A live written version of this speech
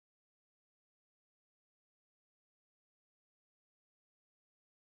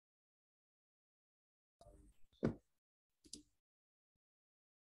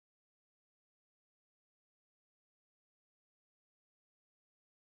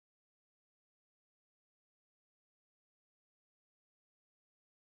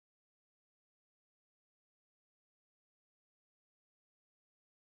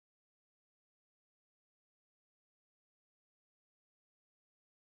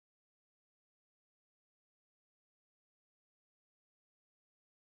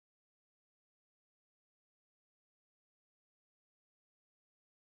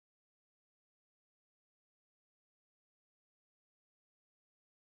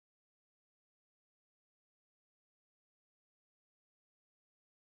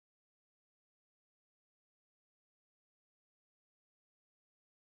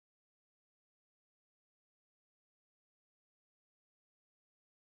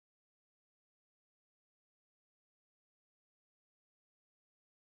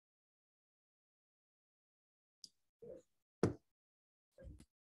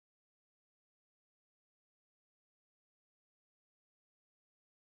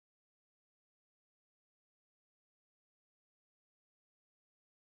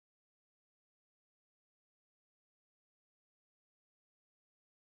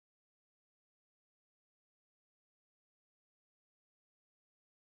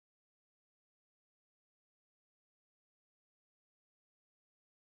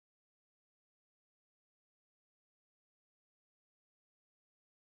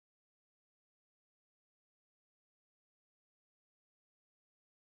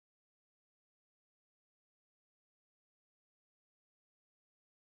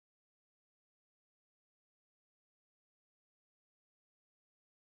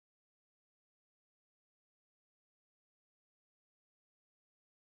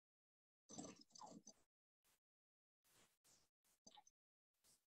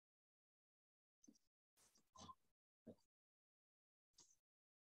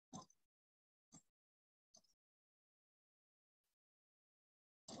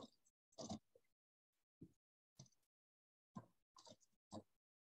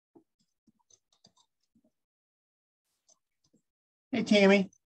Hey, Tammy.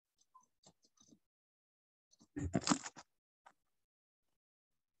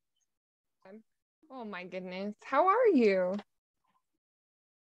 Oh my goodness. How are you?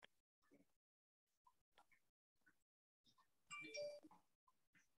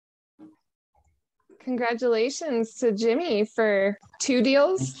 Congratulations to Jimmy for 2 I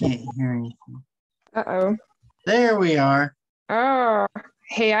deals. can't hear anything. Uh-oh. There we are. Oh,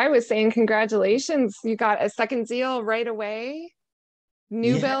 hey, I was saying congratulations. You got a second deal right away.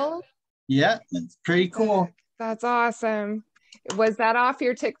 New Yeah. bill. Yeah, that's pretty cool. That's awesome. Was that off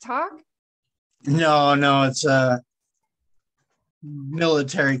your TikTok? No, it's a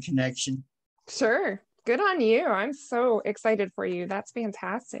military connection. Sure. Good on you. I'm so excited for you. That's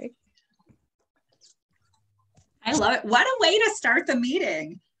fantastic. I love it. What a way to start the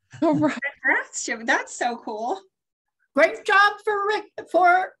meeting. All right. Congrats, Jimmy. That's so cool. Great job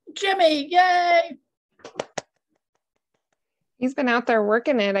for Jimmy. Yay. He's been out there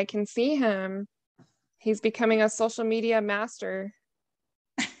working it. I can see him. He's becoming a social media master.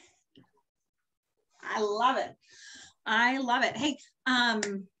 I love it. I love it. Hey,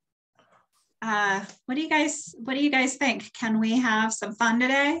 what do you guys think? Can we have some fun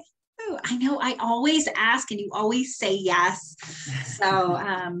today? Ooh, I know I always ask and you always say yes. So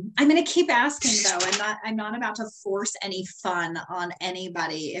I'm going to keep asking though. I'm not about to force any fun on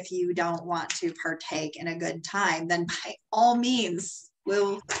anybody. If you don't want to partake in a good time, then by all means,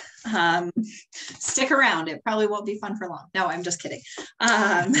 we'll stick around. It probably won't be fun for long. No, I'm just kidding.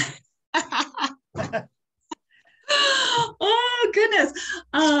 Oh goodness.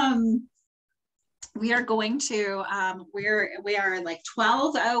 We are going to we are like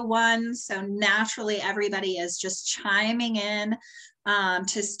 12:01, so naturally everybody is just chiming in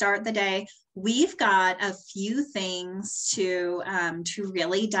to start the day. We've got a few things to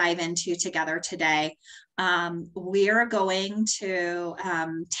really dive into together today. We are going to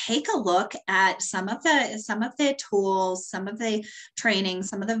take a look at some of the tools, some of the training,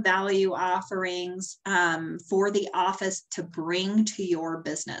 some of the value offerings for the office to bring to your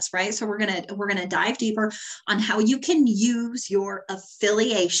business, right? So we're gonna dive deeper on how you can use your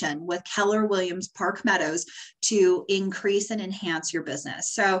affiliation with Keller Williams Park Meadows to increase and enhance your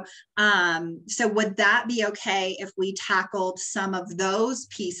business. So would that be okay if we tackled some of those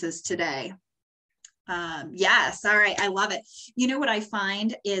pieces today? Yes. All right. I love it. You know what I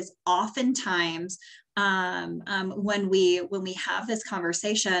find is oftentimes when we have this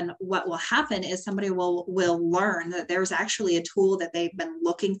conversation, what will happen is somebody will learn that there's actually a tool that they've been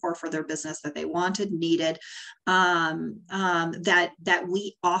looking for their business, that they wanted, needed, that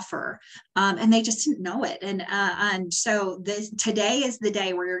we offer, and they just didn't know it. And so today is the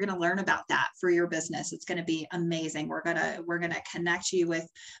day where you're going to learn about that for your business. It's going to be amazing. We're gonna connect you with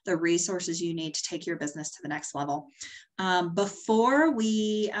the resources you need to take your business to the next level. Before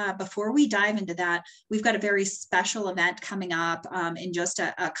we dive into that, we've got a very special event coming up in just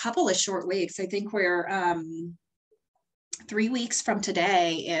a couple of short weeks. I think we're 3 weeks from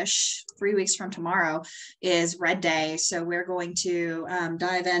today-ish, 3 weeks from tomorrow is Red Day. So we're going to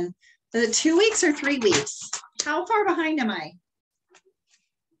dive in. The 2 weeks or 3 weeks? How far behind am I?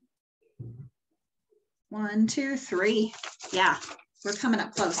 1, 2, 3. Yeah, we're coming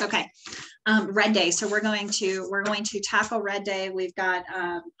up close. Okay. Red Day. So we're going to tackle Red Day. We've got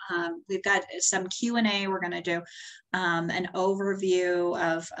some Q&A. We're going to do an overview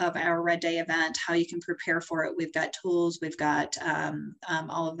of our Red Day event, how you can prepare for it. We've got tools. We've got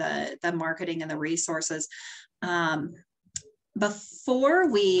all of the marketing and the resources. Before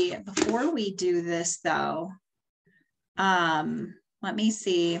we do this though, let me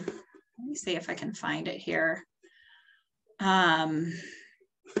see if I can find it here.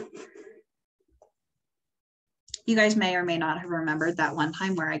 You guys may or may not have remembered that one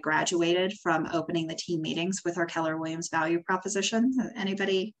time where I graduated from opening the team meetings with our Keller Williams value proposition.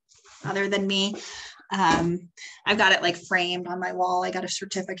 Anybody other than me? I've got it like framed on my wall. I got a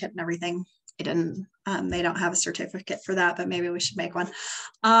certificate and everything. They don't have a certificate for that, but maybe we should make one.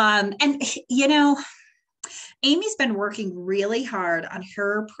 And you know, Amy's been working really hard on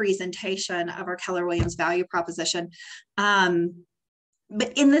her presentation of our Keller Williams value proposition.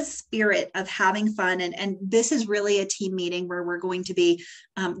 But in the spirit of having fun, and this is really a team meeting where we're going to be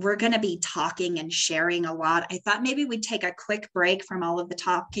talking and sharing a lot. I thought maybe we'd take a quick break from all of the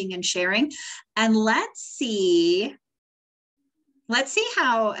talking and sharing, and let's see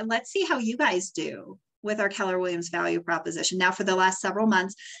how you guys do. with our Keller Williams value proposition. Now, for the last several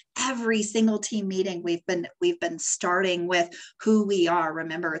months, every single team meeting, we've been starting with who we are.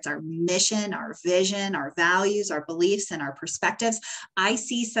 Remember, it's our mission, our vision, our values, our beliefs, and our perspectives. I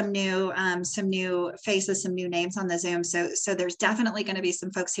see some new faces, some new names on the Zoom. So there's definitely going to be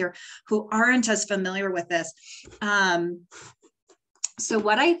some folks here who aren't as familiar with this. So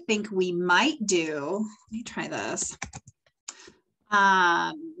what I think we might do, let me try this.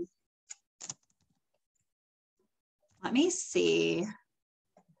 Let me see.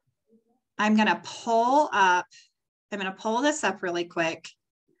 I'm going to pull this up really quick.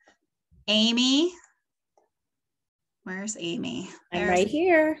 Amy, where's Amy? I'm right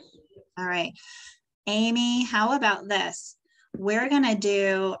here. All right. Amy, how about this? We're going to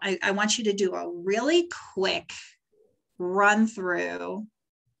do, I want you to do a really quick run through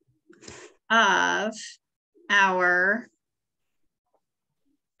of our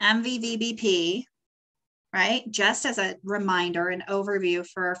MVVBP, right? Just as a reminder, an overview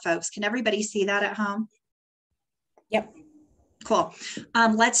for our folks. Can everybody see that at home? Yep. Cool.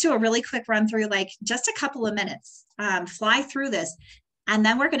 Let's do a really quick run through, like just a couple of minutes, fly through this. And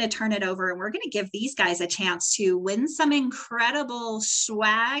then we're going to turn it over and we're going to give these guys a chance to win some incredible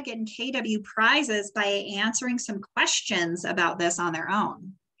swag and KW prizes by answering some questions about this on their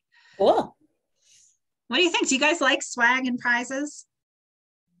own. Cool. What do you think? Do you guys like swag and prizes?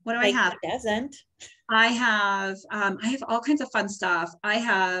 What do I have? Doesn't. I have all kinds of fun stuff. I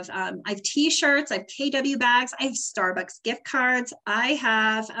have t-shirts, I have KW bags, I have Starbucks gift cards. I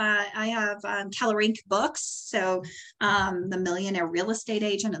have Keller Inc books. So the Millionaire Real Estate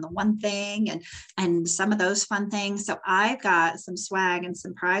Agent and the One Thing and some of those fun things. So I've got some swag and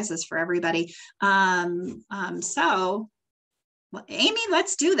some prizes for everybody. So well, Amy,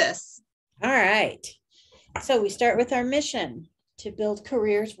 let's do this. All right. So we start with our mission: to build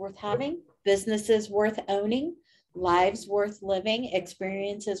careers worth having, businesses worth owning, lives worth living,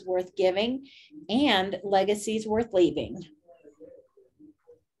 experiences worth giving, and legacies worth leaving.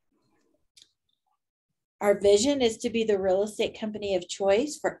 Our vision is to be the real estate company of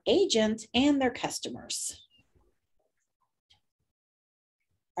choice for agents and their customers.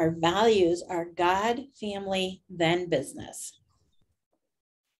 Our values are God, family, then business.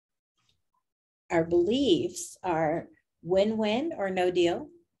 Our beliefs are win-win or no deal,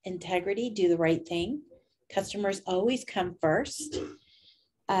 integrity, do the right thing, customers always come first,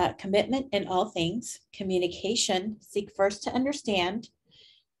 commitment in all things, communication, seek first to understand,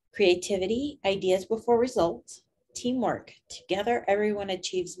 creativity, ideas before results, teamwork, together everyone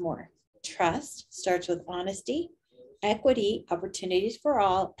achieves more, trust starts with honesty, equity, opportunities for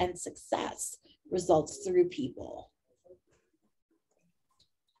all, and success results through people.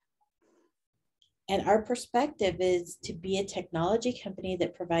 And our perspective is to be a technology company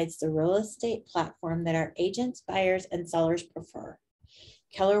that provides the real estate platform that our agents, buyers, and sellers prefer.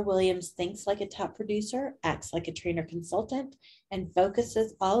 Keller Williams thinks like a top producer, acts like a trainer consultant, and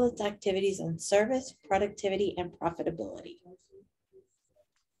focuses all its activities on service, productivity, and profitability.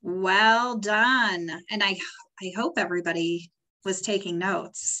 Well done. And I hope everybody was taking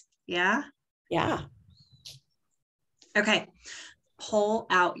notes. Yeah? Yeah. Okay. Pull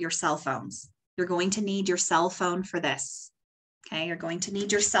out your cell phones. You're going to need your cell phone for this. Okay, you're going to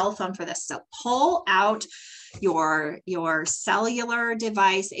need your cell phone for this. So pull out your cellular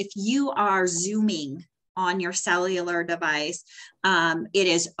device. If you are Zooming on your cellular device, it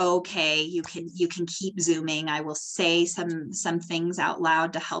is okay. You can keep Zooming. I will say some things out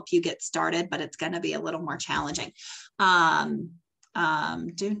loud to help you get started, but it's going to be a little more challenging.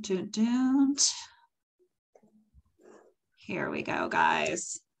 Here we go,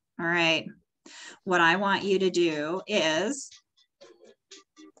 guys. All right. What I want you to do is,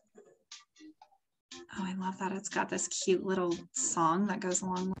 oh, I love that. It's got this cute little song that goes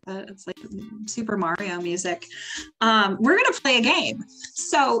along with it. It's like Super Mario music. We're going to play a game.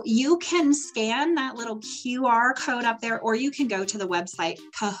 So you can scan that little QR code up there, or you can go to the website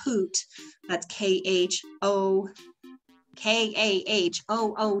Kahoot. That's KAHOOT.IT,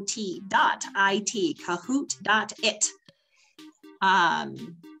 Kahoot.it.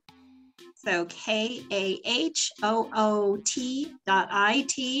 So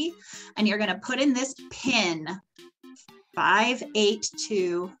KAHOOT.IT, and you're going to put in this PIN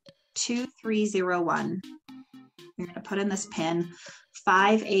 5822301. You're going to put in this PIN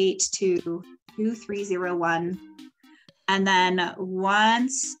 5822301. And then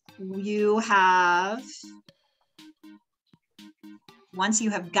once you have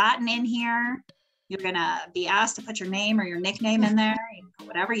gotten in here, you're going to be asked to put your name or your nickname in there,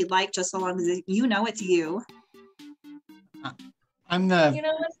 whatever you'd like, just so long as you know it's you. I'm the You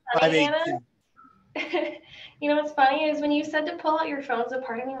know what's funny, 582. You know what's funny is when you said to pull out your phones, a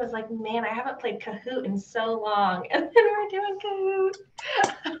part of me was like, man, I haven't played Kahoot in so long. And then we're doing Kahoot.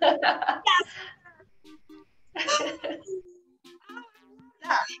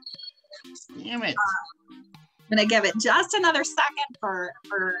 Damn it. I'm gonna give it just another second for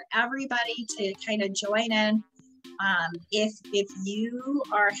everybody to kind of join in. If you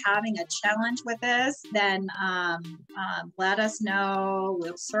are having a challenge with this, then let us know.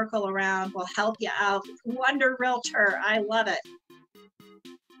 We'll circle around. We'll help you out. Wonder Realtor, I love it.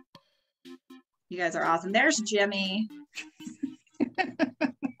 You guys are awesome. There's Jimmy.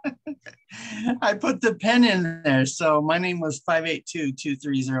 I put the pen in there. So my name was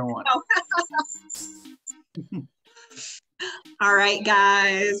 582-2301. Oh. All right,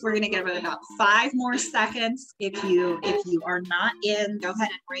 guys, we're gonna give it about 5 more seconds. If you are not in, go ahead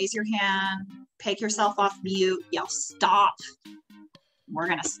and raise your hand, take yourself off mute, yell stop. We're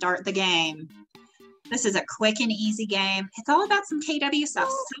gonna start the game. This is a quick and easy game. It's all about some KW stuff.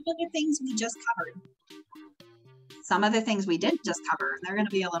 Some of the things we just covered. Some of the things we didn't just cover, they're gonna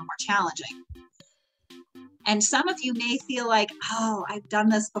be a little more challenging. And some of you may feel like, oh, I've done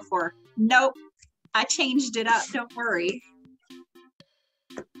this before. Nope, I changed it up, don't worry.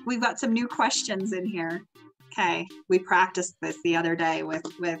 We've got some new questions in here. Okay, we practiced this the other day with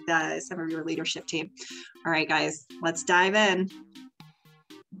some of your leadership team. All right, guys, let's dive in.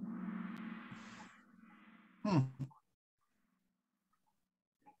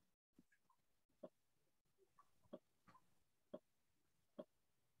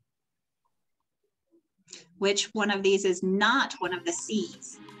 Which one of these is not one of the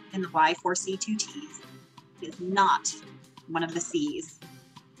C's in the Y4C2Ts? It is not one of the C's.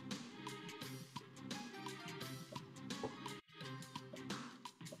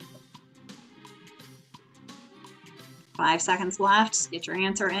 Five seconds left. Get your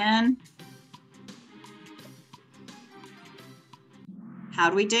answer in.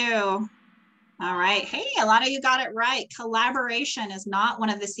 How'd we do? All right. Hey, a lot of you got it right. Collaboration is not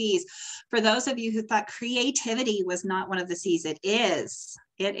one of the C's. For those of you who thought creativity was not one of the C's, it is.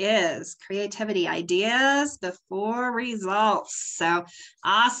 It is. Creativity, ideas before results. So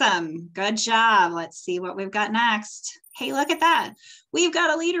awesome. Good job. Let's see what we've got next. Hey, look at that. We've got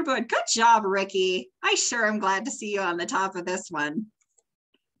a leaderboard. Good job, Ricky. I sure am glad to see you on the top of this one.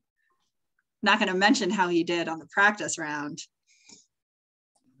 Not going to mention how you did on the practice round.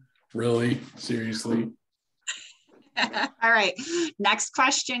 Really? Seriously? All right. Next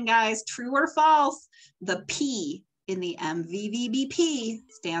question, guys. True or false? The P in the MVVBP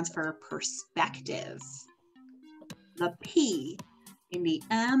stands for perspective. The P in the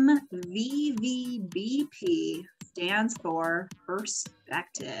MVVBP stands for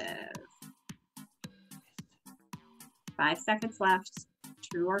perspective. 5 seconds left.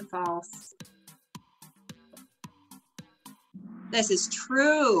 True or false? This is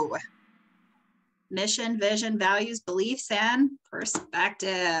true. Mission, vision, values, beliefs, and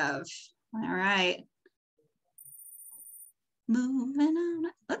perspective. All right. Moving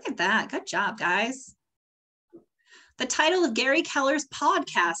on. Look at that. Good job, guys. The title of Gary Keller's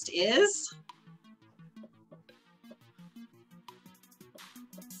podcast is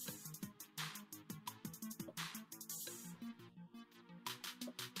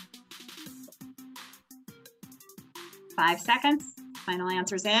Five seconds. Final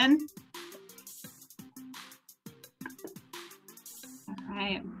answers in. All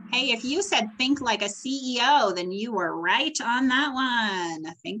right. Hey, if you said think like a CEO, then you were right on that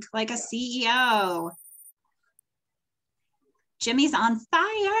one. Think like a CEO. Jimmy's on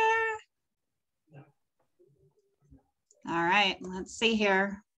fire. All right, let's see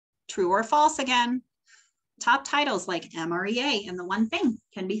here. True or false again. Top titles like MREA and The One Thing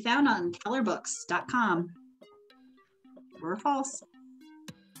can be found on kellerbooks.com. True or false?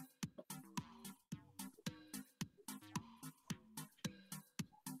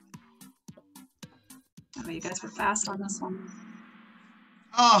 Oh, you guys were fast on this one.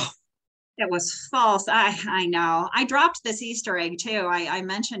 Oh, it was false. I know. I dropped this Easter egg too. I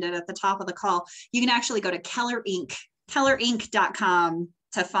mentioned it at the top of the call. You can actually go to Keller Inc., kellerink.com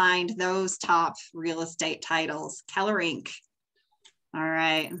to find those top real estate titles. Keller Inc. All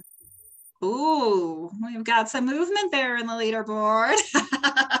right. Ooh, we've got some movement there in the leaderboard.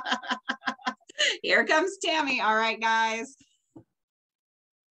 Here comes Tammy. All right, guys.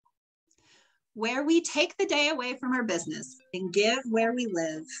 Where we take the day away from our business and give where we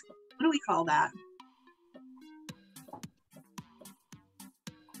live. What do we call that?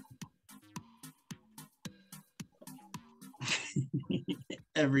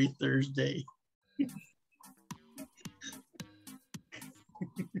 every Thursday.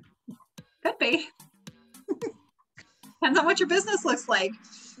 Could be. Depends on what your business looks like.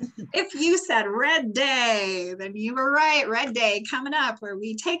 If you said red day, then you were right. Red day coming up, where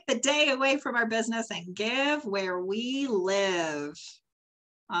we take the day away from our business and give where we live.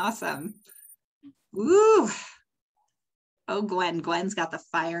 Awesome. Woo. Oh, Gwen. Gwen's got the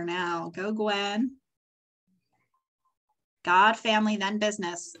fire now. Go, Gwen. God, family, then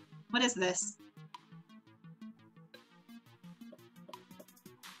business. What is this?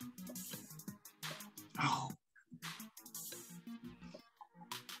 Oh,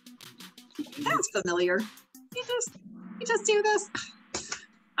 That's familiar. You just do this.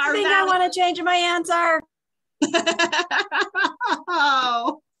 I think I want to change my answer.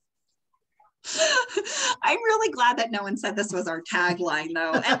 Oh. I'm really glad that no one said this was our tagline,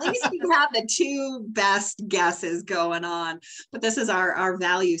 though. At least we have the two best guesses going on. But this is our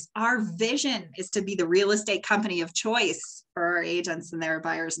values. Our vision is to be the real estate company of choice for our agents and their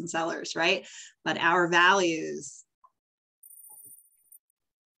buyers and sellers, right? But our values.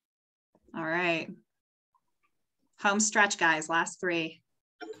 All right. Home stretch, guys. Last three.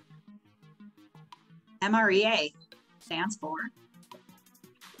 MREA stands for.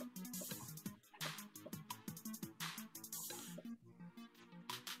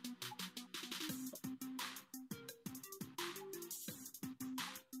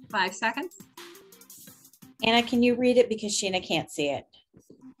 Five seconds. Anna, can you read it because Sheena can't see it?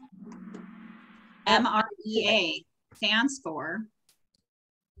 MREA stands for.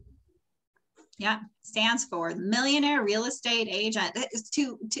 Yeah, stands for Millionaire Real Estate Agent. It's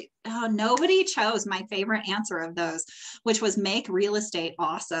nobody chose my favorite answer of those, which was make real estate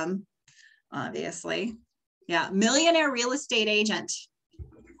awesome, obviously. Yeah, Millionaire Real Estate Agent.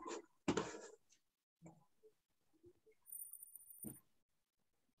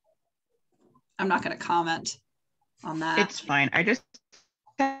 I'm not going to comment on that. It's fine. I just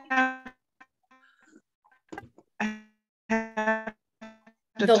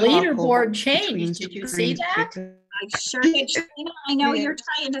The leaderboard changed. Did you see that? I sure did. I know you're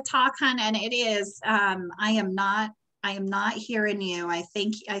trying to talk, hon, and it is. I am not hearing you. I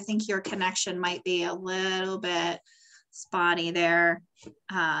think your connection might be a little bit spotty there.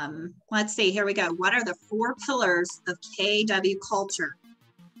 Let's see. Here we go. What are the 4 pillars of KW culture?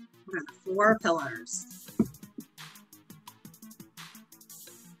 What are the 4 pillars?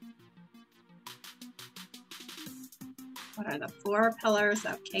 What are the 4 pillars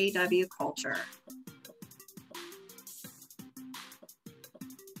of KW culture?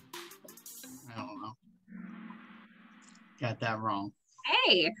 I don't know. Got that wrong.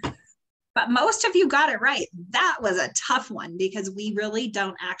 Hey, but most of you got it right. That was a tough one because we really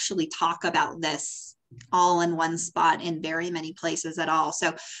don't actually talk about this all in one spot in very many places at all.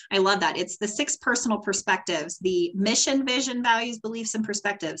 So I love that. It's the 6 personal perspectives, the mission, vision, values, beliefs, and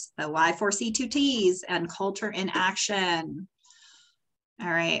perspectives, the Y4C2Ts, and culture in action. All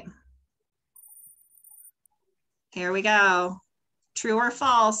right. Here we go. True or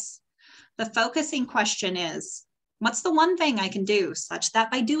false? The focusing question is, what's the one thing I can do such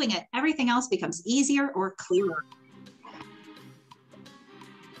that by doing it, everything else becomes easier or clearer?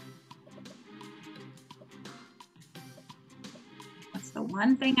 The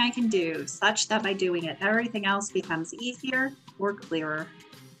one thing I can do such that by doing it, everything else becomes easier or clearer.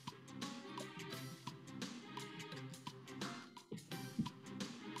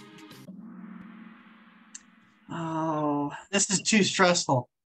 Oh, This is too stressful.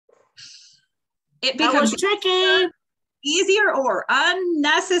 it That was becomes tricky. easier or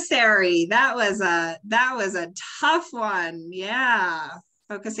unnecessary. That was a tough one. Yeah.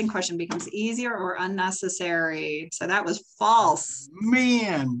 Focusing question becomes easier or unnecessary. So that was false.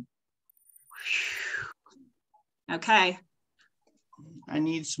 Man, Okay. I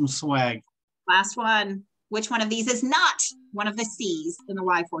need some swag. Last one. Which one of these is not one of the C's in the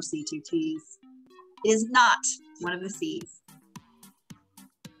Y4C2Ts? It is not one of the C's.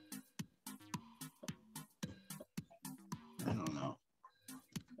 I don't know.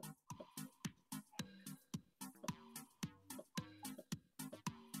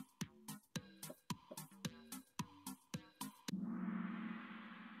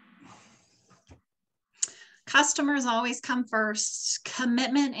 Customers always come first.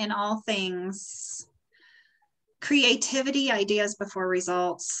 Commitment in all things. Creativity, ideas before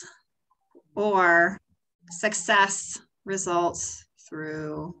results. Or success results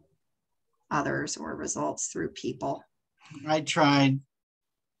through others or results through people. I tried.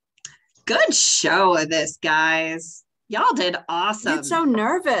 Good show of this, guys. Y'all did awesome. You're so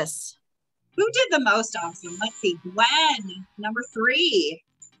nervous. Who did the most awesome? Let's see. Gwen, number 3.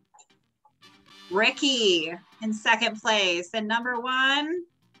 Ricky in 2nd place. And number 1,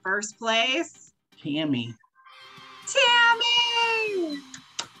 1st place. Tammy. Tammy!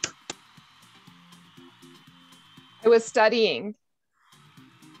 I was studying.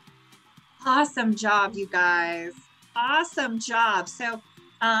 Awesome job, you guys. Awesome job. So,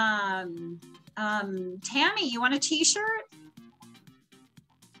 Tammy, you want a t-shirt?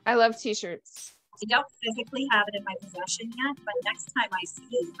 I love t-shirts. I don't physically have it in my possession yet, but next time I see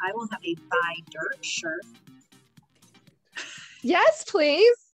you, I will have a Buy Dirt shirt. Yes,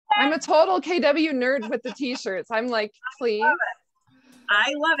 please. I'm a total KW nerd with the t-shirts. I'm like, please.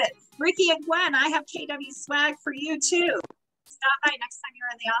 I love it. Ricky and Gwen, I have KW swag for you too. Stop by next time you're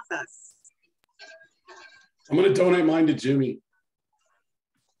in the office. I'm going to donate mine to Jimmy.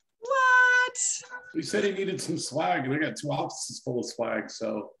 What? He said he needed some swag, and I got 2 offices full of swag,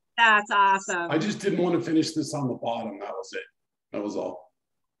 so. That's awesome. I just didn't want to finish this on the bottom. That was it. That was all.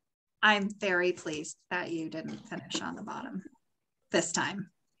 I'm very pleased that you didn't finish on the bottom this time.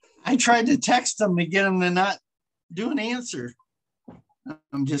 I tried to text them to get them to not do an answer.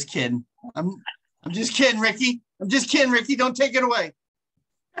 I'm just kidding. I'm just kidding, Ricky. I'm just kidding, Ricky. Don't take it away.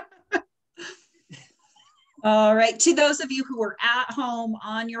 All right. To those of you who were at home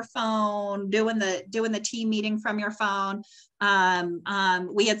on your phone, doing the team meeting from your phone,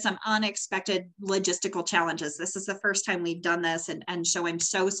 we had some unexpected logistical challenges. This is the first time we've done this, and so I'm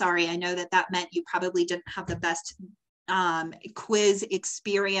so sorry. I know that meant you probably didn't have the best quiz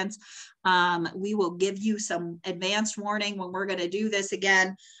experience. We will give you some advanced warning when we're going to do this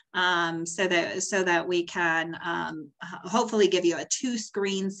again, so that we can hopefully give you a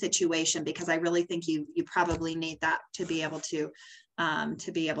 2-screen situation, because I really think you probably need that to be able to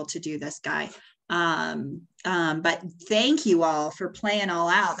do this, Guy. But thank you all for playing all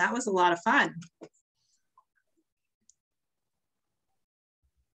out. That was a lot of fun.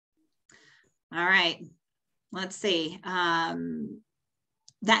 All right. Let's see.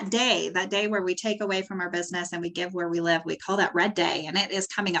 That day where we take away from our business and we give where we live, we call that Red Day, and it is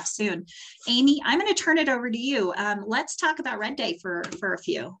coming up soon. Amy, I'm going to turn it over to you. Let's talk about Red Day for a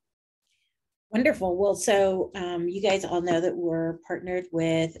few. Wonderful. Well, so you guys all know that we're partnered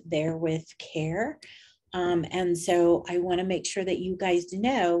with There With Care. And so I want to make sure that you guys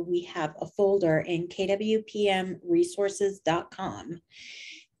know we have a folder in kwpmresources.com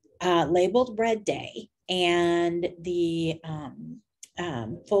labeled Red Day. And the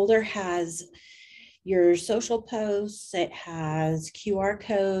folder has your social posts, it has QR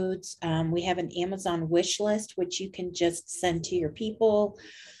codes. We have an Amazon wish list, which you can just send to your people.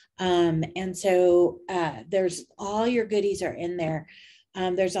 And so there's all your goodies are in there.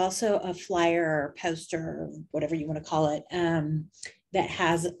 There's also a flyer or poster, whatever you want to call it, that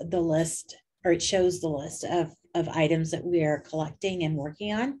has the list, or it shows the list of items that we are collecting and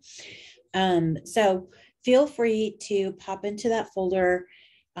working on. So feel free to pop into that folder.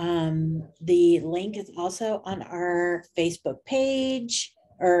 The link is also on our Facebook page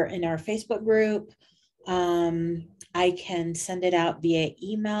or in our Facebook group. I can send it out via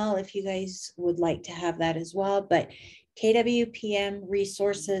email if you guys would like to have that as well, but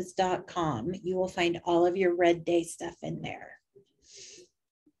kwpmresources.com, you will find all of your Red Day stuff in there.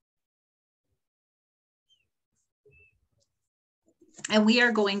 And we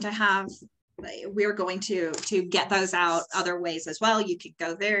are going to get those out other ways as well. You could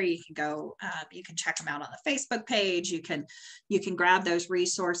go there, you can go, you can check them out on the Facebook page. You can grab those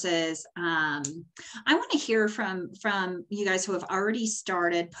resources. I want to hear from you guys who have already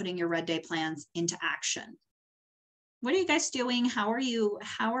started putting your Red Day plans into action. What are you guys doing? How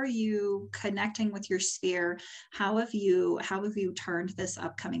are you connecting with your sphere? How have you turned this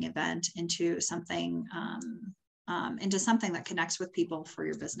upcoming event into something that connects with people for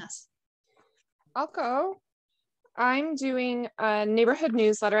your business? I'll go. I'm doing a neighborhood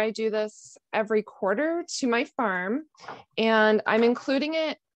newsletter. I do this every quarter to my farm, and I'm including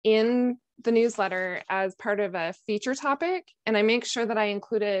it in the newsletter as part of a feature topic. And I make sure that I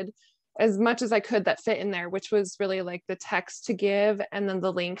included as much as I could that fit in there, which was really like the text to give and then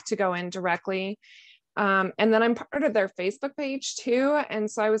the link to go in directly. And then I'm part of their Facebook page too. And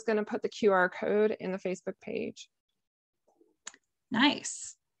so I was going to put the QR code in the Facebook page.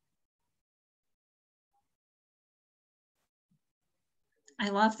 Nice. I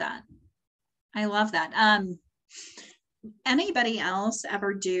love that. I love that. Anybody else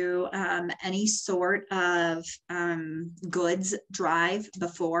ever do any sort of goods drive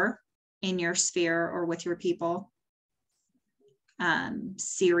before in your sphere or with your people?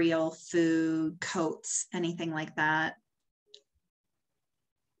 Cereal, food, coats, anything like that?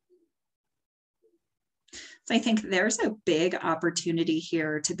 So I think there's a big opportunity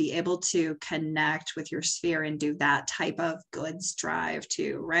here to be able to connect with your sphere and do that type of goods drive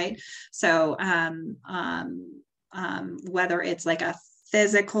too, right? So whether it's like a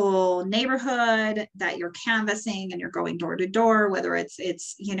physical neighborhood that you're canvassing and you're going door to door, whether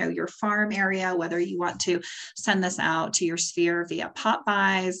it's your farm area, whether you want to send this out to your sphere via pop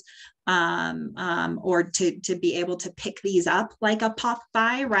buys, or to be able to pick these up like a pop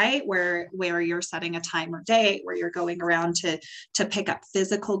buy, right? Where you're setting a time or date, where you're going around to pick up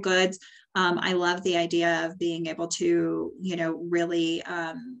physical goods. I love the idea of being able to, really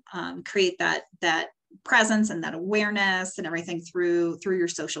create that presence and that awareness and everything through your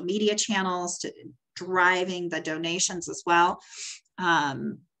social media channels, to driving the donations as well.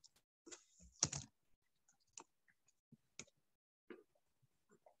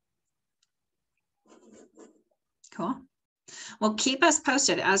 Cool. Well, keep us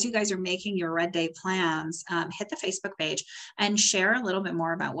posted as you guys are making your Red Day plans. Hit the Facebook page and share a little bit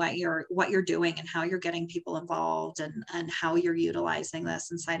more about what you're doing and how you're getting people involved, and how you're utilizing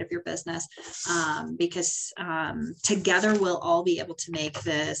this inside of your business. Because together we'll all be able to make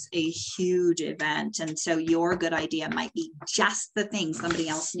this a huge event. And so your good idea might be just the thing somebody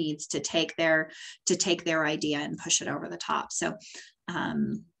else needs to take their idea and push it over the top. So I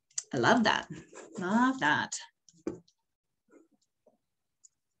love that. Love that.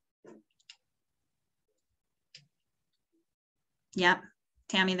 Yep.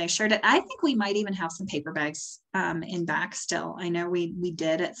 Tammy, they sure did. I think we might even have some paper bags in back still. I know we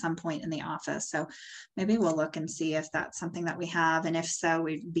did at some point in the office. So maybe we'll look and see if that's something that we have. And if so,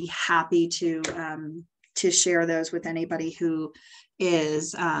 we'd be happy to share those with anybody who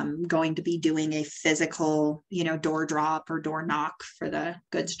is going to be doing a physical, door drop or door knock for the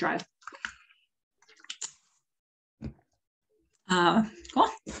goods drive. Cool.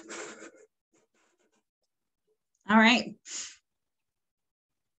 All right.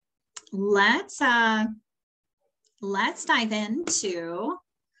 Let's dive into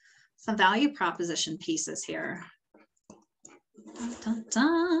some value proposition pieces here. Dun, dun,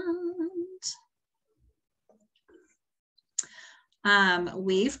 dun.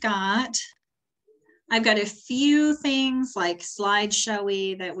 I've got a few things like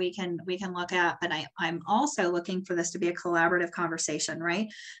slideshowy that we can look at, but I'm also looking for this to be a collaborative conversation, right?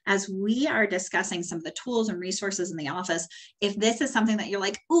 As we are discussing some of the tools and resources in the office, if this is something that you're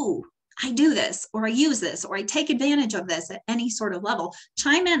like, ooh, I do this, or I use this, or I take advantage of this at any sort of level,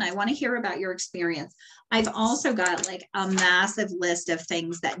 chime in. I want to hear about your experience. I've also got like a massive list of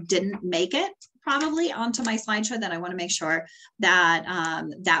things that didn't make it probably onto my slideshow that I want to make sure that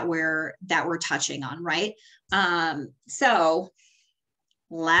that we're touching on, right? So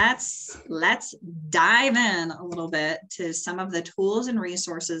let's dive in a little bit to some of the tools and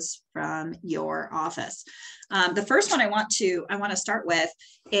resources from your office. The first one I want to start with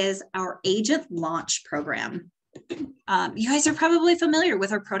is our agent launch program. You guys are probably familiar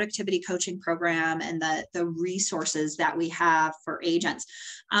with our productivity coaching program and the resources that we have for agents.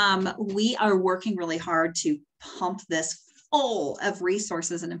 We are working really hard to pump this full of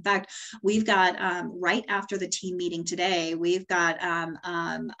resources. And in fact, we've got right after the team meeting today, we've got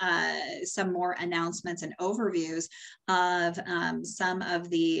some more announcements and overviews of some of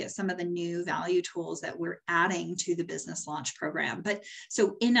the new value tools that we're adding to the business launch program. But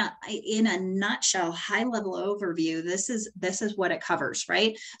so in a nutshell, high level overview, this is what it covers,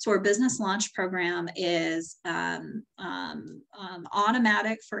 right? So our business launch program is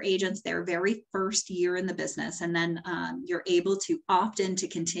automatic for agents their very first year in the business, and then you're able to opt into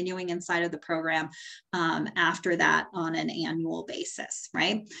continuing inside of the program after that on an annual basis,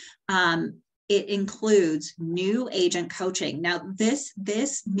 right? It includes new agent coaching. Now, this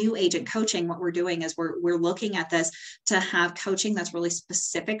new agent coaching, what we're doing is we're looking at this to have coaching that's really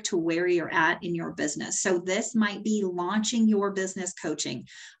specific to where you're at in your business. So this might be launching your business coaching,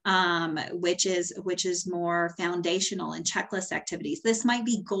 which is more foundational and checklist activities. This might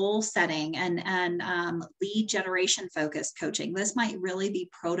be goal setting and lead generation focused coaching. This might really be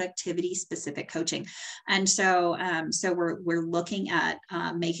productivity specific coaching. And so we're looking at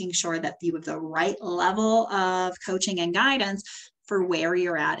making sure that you have the right level of coaching and guidance for where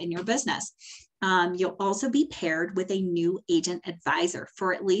you're at in your business. You'll also be paired with a new agent advisor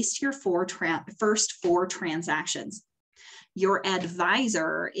for at least your first four transactions. Your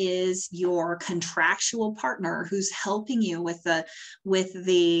advisor is your contractual partner who's helping you with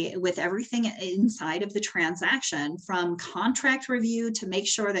everything inside of the transaction, from contract review to make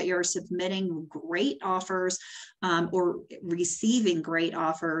sure that you're submitting great offers or receiving great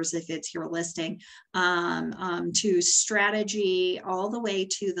offers if it's your listing, to strategy, all the way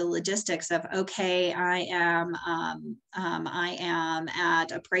to the logistics of, okay, I am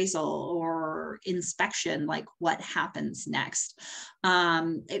at appraisal or inspection, like what happens next? next.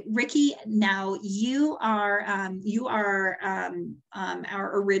 Ricky, now you are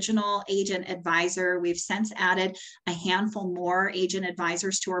our original agent advisor. We've since added a handful more agent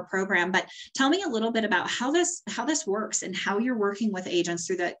advisors to our program, but tell me a little bit about how this works and how you're working with agents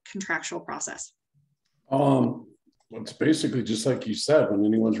through the contractual process. It's basically just like you said, when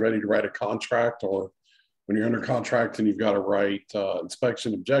anyone's ready to write a contract, or when you're under contract and you've got to write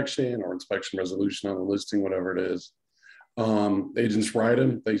inspection objection or inspection resolution on the listing, whatever it is. Agents write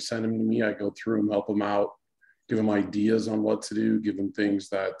them, they send them to me, I go through them, help them out, give them ideas on what to do, give them things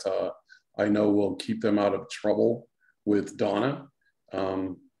that I know will keep them out of trouble with Donna.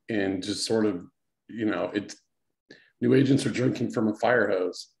 And just sort of, new agents are drinking from a fire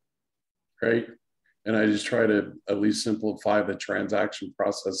hose, right? And I just try to at least simplify the transaction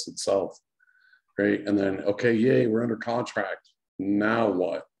process itself, right? And then, okay, yay, we're under contract. Now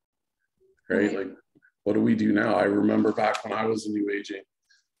what, right? Like, what do we do now? I remember back when I was a new agent,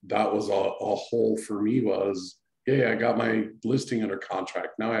 that was a whole for me was, yeah, I got my listing under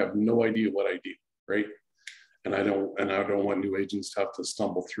contract. Now I have no idea what I do, right? And I don't want new agents to have to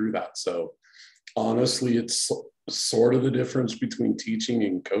stumble through that. So honestly, it's sort of the difference between teaching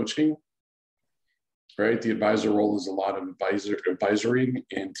and coaching, right? The advisor role is a lot of advisory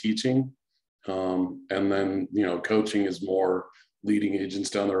and teaching. And then, coaching is more leading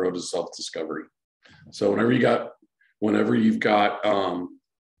agents down the road to self-discovery. So whenever you've got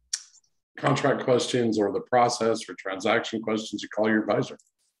contract questions or the process or transaction questions, you call your advisor.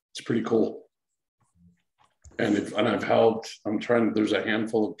 It's pretty cool. And I've helped, there's a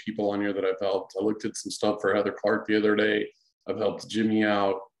handful of people on here that I've helped. I looked at some stuff for Heather Clark the other day. I've helped Jimmy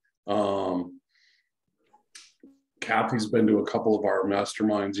out. Kathy's been to a couple of our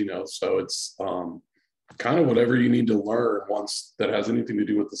masterminds, so it's kind of whatever you need to learn once that has anything to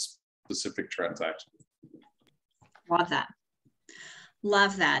do with the specific transaction.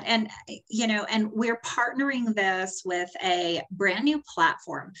 Love that. And, and we're partnering this with a brand new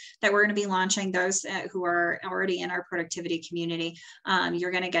platform that we're going to be launching. Those who are already in our productivity community,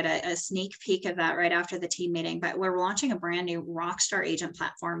 you're going to get a sneak peek of that right after the team meeting. But we're launching a brand new Rockstar Agent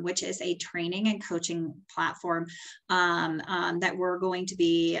platform, which is a training and coaching platform that we're going to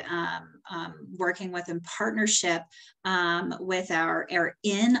be working with in partnership with our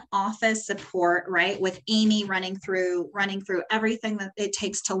in-office support, right? With Amy running through everything that it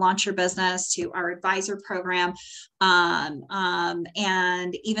takes to launch your business, to our advisor program,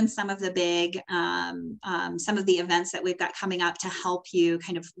 and even some of the big, some of the events that we've got coming up to help you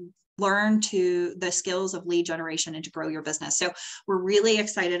kind of learn to the skills of lead generation and to grow your business. So we're really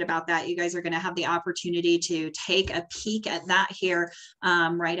excited about that. You guys are going to have the opportunity to take a peek at that here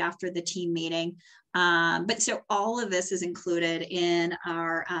right after the team meeting. But so all of this is included in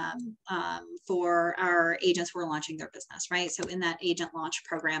our, for our agents who are launching their business, right? So in that agent launch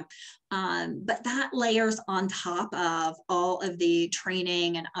program, but that layers on top of all of the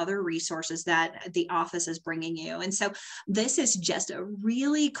training and other resources that the office is bringing you. And so this is just a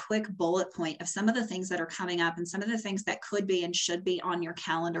really quick bullet point of some of the things that are coming up and some of the things that could be and should be on your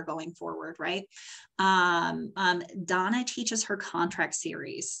calendar going forward, right? Donna teaches her contract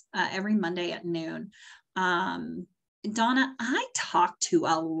series every Monday at noon. Donna, I talk to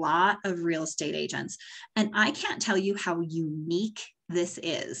a lot of real estate agents, and I can't tell you how unique this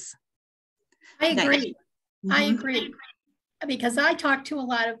is. I agree. I agree. Because I talk to a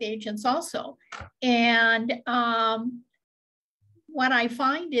lot of agents also. And what I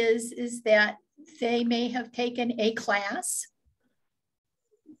find is that they may have taken a class,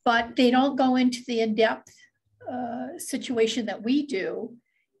 but they don't go into the in-depth situation that we do.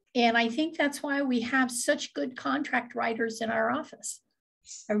 And I think that's why we have such good contract writers in our office.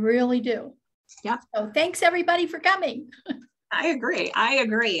 I really do. Yeah. So thanks everybody for coming. I agree. I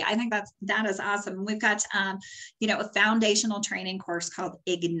think that is awesome. We've got, a foundational training course called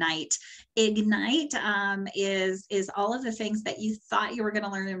Ignite. Ignite is all of the things that you thought you were going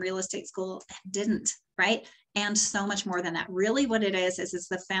to learn in real estate school, didn't, right? And so much more than that. Really what it is it's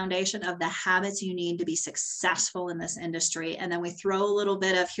the foundation of the habits you need to be successful in this industry. And then we throw a little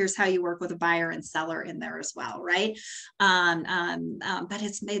bit of here's how you work with a buyer and seller in there as well, right? But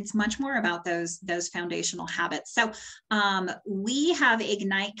it's much more about those foundational habits. So we have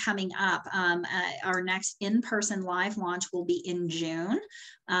Ignite coming up. Our next in-person live launch will be in June.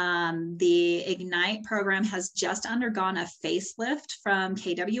 The Ignite program has just undergone a facelift from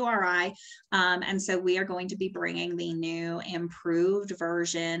KWRI. And so we are going to be bringing the new improved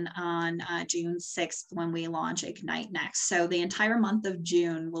version on June 6th when we launch Ignite next. So the entire month of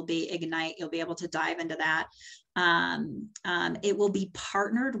June will be Ignite. You'll be able to dive into that. It will be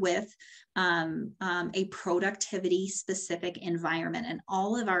partnered with a productivity specific environment, and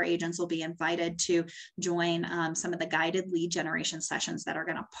all of our agents will be invited to join some of the guided lead generation sessions that are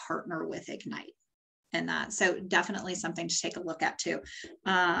going to partner with Ignite. And that, so definitely something to take a look at too.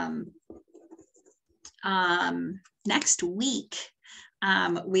 Next week,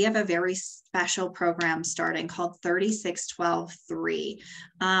 we have a very special program starting called 36-12-3.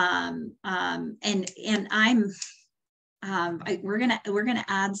 We're gonna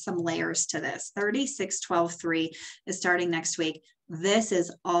add some layers to this. 36-12-3 is starting next week. This is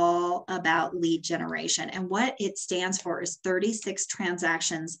all about lead generation, and what it stands for is 36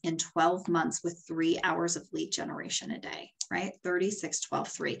 transactions in 12 months with 3 hours of lead generation a day, right?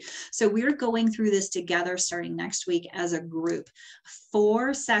 36-12-3. So we're going through this together starting next week as a group.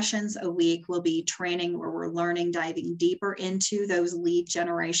 4 sessions a week will be training where we're learning, diving deeper into those lead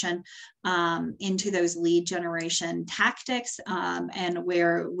generation tactics, and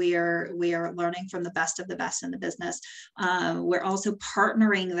where we are learning from the best of the best in the business. We're also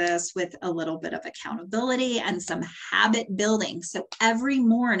partnering this with a little bit of accountability and some habit building. So every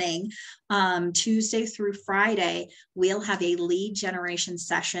morning, Tuesday through Friday, we'll have a lead generation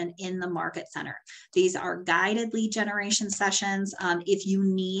session in the Market Center. These are guided lead generation sessions. If you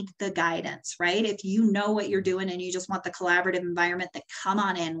need the guidance, right? If you know what you're doing and you just want the collaborative environment, then come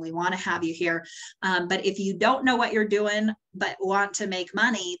on in. We want to have you here. But if you don't know what you're doing, but want to make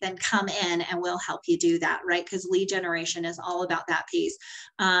money, then come in and we'll help you do that, right? Because lead generation is all about that piece.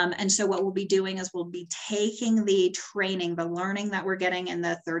 And so what we'll be doing is we'll be taking the training, the learning that we're getting in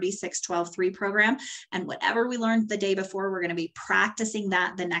the 36-12-3 program, and whatever we learned the day before, we're going to be practicing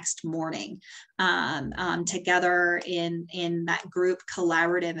that the next morning together in that group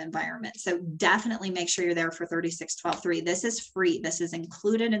collaborative environment. So definitely make sure you're there for 36-12-3. This is free. This is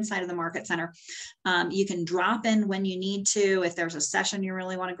included inside of the Market Center. You can drop in when you need to, if there's a session you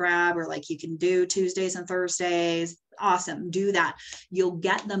really want to grab, or like you can do Tuesdays and Thursdays. Awesome. Do that. You'll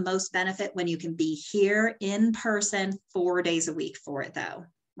get the most benefit when you can be here in person 4 days a week for it though,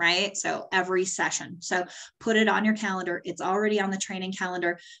 right? So every session. So put it on your calendar. It's already on the training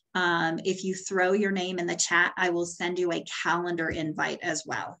calendar. If you throw your name in the chat, I will send you a calendar invite as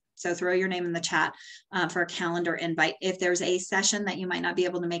well. So throw your name in the chat for a calendar invite. If there's a session that you might not be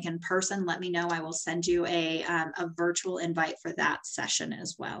able to make in person, let me know. I will send you a virtual invite for that session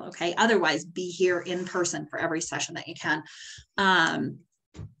as well. Okay. Otherwise, be here in person for every session that you can.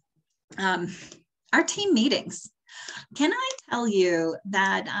 Our team meetings. Can I tell you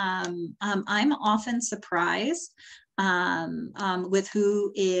that I'm often surprised with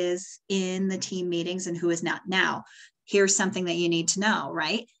who is in the team meetings and who is not. Now, here's something that you need to know,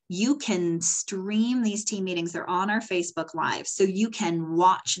 right? You can stream these team meetings. They're on our Facebook Live, so you can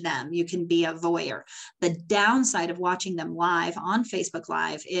watch them. You can be a voyeur. The downside of watching them live on Facebook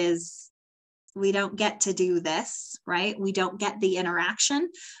Live is we don't get to do this, right? We don't get the interaction.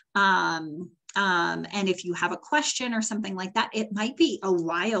 And if you have a question or something like that, it might be a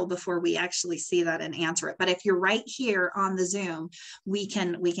while before we actually see that and answer it. But if you're right here on the Zoom, we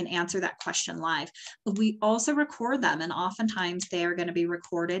can answer that question live. We also record them, and oftentimes they are going to be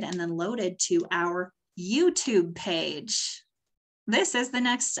recorded and then loaded to our YouTube page. This is the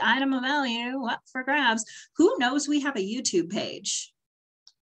next item of value up for grabs. Who knows we have a YouTube page?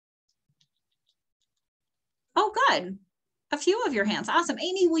 Oh, good. A few of your hands. Awesome.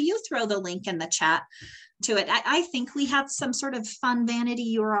 Amy, will you throw the link in the chat to it? I think we have some sort of fun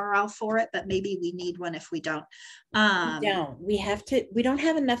vanity URL for it, but maybe we need one if we don't. We don't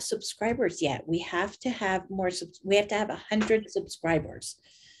have enough subscribers yet. We have to have more. We have to have 100 subscribers.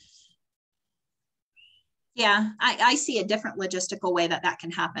 Yeah, I see a different logistical way that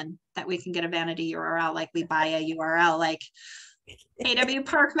can happen, that we can get a vanity URL, like we buy a URL, like KW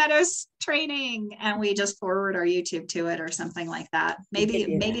Park Meadows training, and we just forward our YouTube to it or something like that.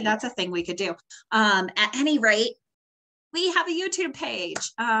 Maybe that's a thing we could do. At any rate, we have a YouTube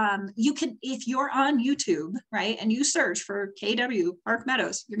page. You can, if you're on YouTube, right, and you search for KW Park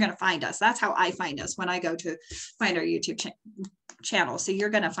Meadows, you're going to find us. That's how I find us when I go to find our YouTube channel. So you're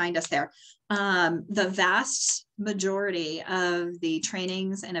going to find us there. The vast majority of the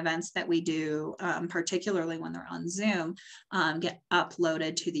trainings and events that we do, particularly when they're on Zoom, get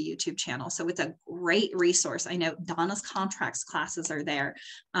uploaded to the YouTube channel. So it's a great resource. I know Donna's contracts classes are there.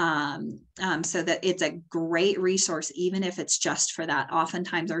 So that it's a great resource, even if it's just for that.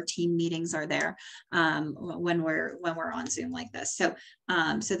 Oftentimes our team meetings are there when we're on Zoom like this. So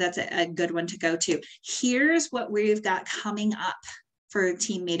so that's a good one to go to. Here's what we've got coming up for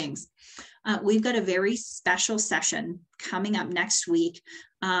team meetings. We've got a very special session coming up next week.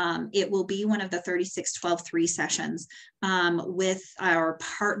 It will be one of the 36-12-3 sessions with our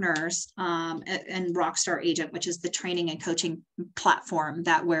partners and Rockstar Agent, which is the training and coaching platform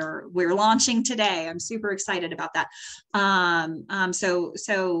that we're launching today. I'm super excited about that. So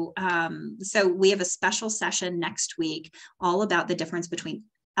we have a special session next week all about the difference between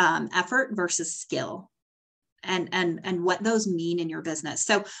effort versus skill. And what those mean in your business.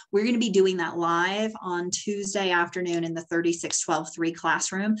 So we're going to be doing that live on Tuesday afternoon in the 36-12-3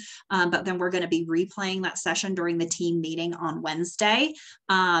 classroom. But then we're going to be replaying that session during the team meeting on Wednesday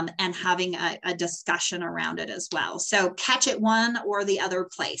and having a discussion around it as well. So catch it one or the other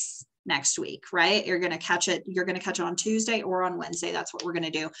place next week, right? You're going to catch it on Tuesday or on Wednesday. That's what we're going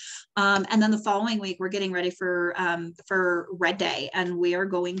to do. And then the following week, we're getting ready for Red Day, and we are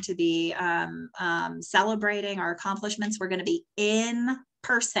going to be celebrating our accomplishments. We're going to be in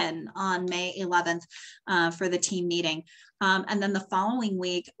person on May 11th for the team meeting. And then the following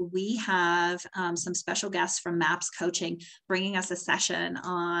week, we have some special guests from MAPS Coaching bringing us a session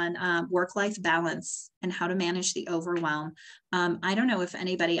on work-life balance and how to manage the overwhelm. I don't know if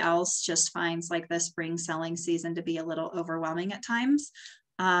anybody else just finds like the spring selling season to be a little overwhelming at times.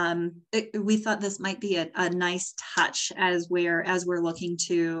 We thought this might be a nice touch as we're looking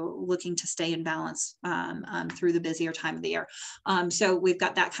to stay in balance through the busier time of the year. So we've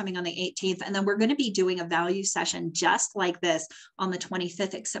got that coming on the 18th, and then we're going to be doing a value session just like this on the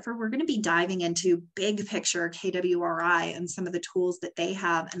 25th, except for we're going to be diving into big picture KWRI and some of the tools that they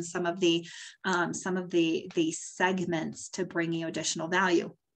have and some of the segments to bring you additional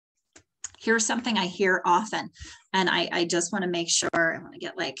value. Here's something I hear often, and I just want to make sure I want to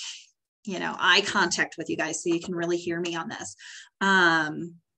get eye contact with you guys so you can really hear me on this.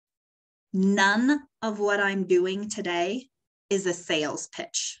 None of what I'm doing today is a sales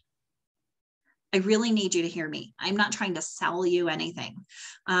pitch. I really need you to hear me. I'm not trying to sell you anything.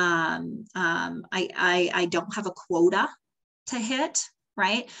 I don't have a quota to hit.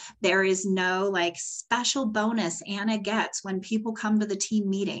 Right? There is no like special bonus Anna gets when people come to the team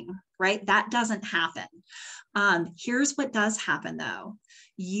meeting, right? That doesn't happen. Here's what does happen though.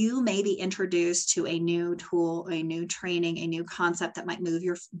 You may be introduced to a new tool, a new training, a new concept that might move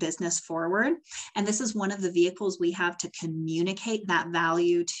your business forward. And this is one of the vehicles we have to communicate that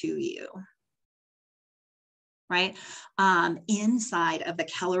value to you. Right? Inside of the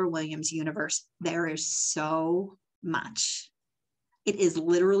Keller Williams universe, there is so much. It is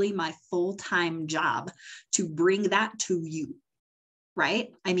literally my full-time job to bring that to you, right?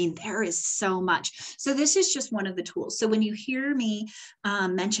 I mean, there is so much. So this is just one of the tools. So when you hear me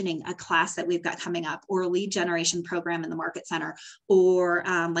mentioning a class that we've got coming up or a lead generation program in the Market Center, or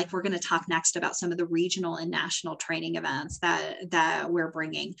like we're going to talk next about some of the regional and national training events that we're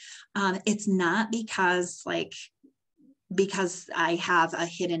bringing, it's not because I have a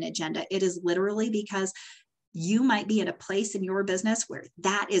hidden agenda. It is literally because you might be in a place in your business where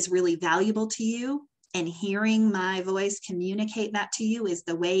that is really valuable to you, and hearing my voice communicate that to you is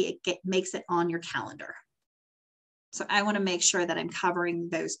the way it makes it on your calendar. So I want to make sure that I'm covering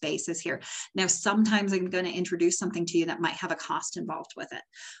those bases here. Now, sometimes I'm going to introduce something to you that might have a cost involved with it.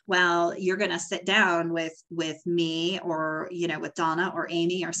 Well, you're going to sit down with me or, with Donna or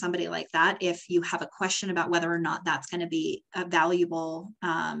Amy or somebody like that. If you have a question about whether or not that's going to be valuable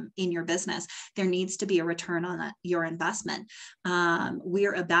in your business, there needs to be a return on your investment.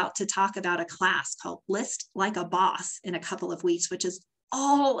 We're about to talk about a class called List Like a Boss in a couple of weeks, which is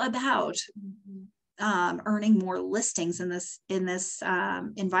all about earning more listings in this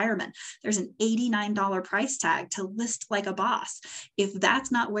environment. There's an $89 price tag to list like a boss. If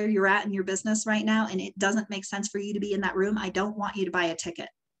that's not where you're at in your business right now, and it doesn't make sense for you to be in that room, I don't want you to buy a ticket.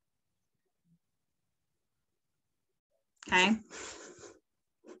 Okay.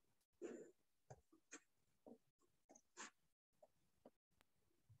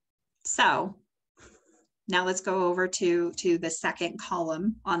 So now let's go over to the second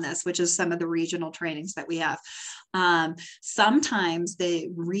column on this, which is some of the regional trainings that we have. Sometimes the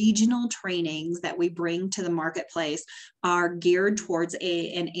regional trainings that we bring to the marketplace are geared towards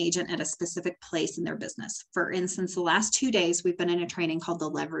an agent at a specific place in their business. For instance, the last 2 days, we've been in a training called the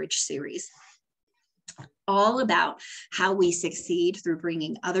Leverage Series, all about how we succeed through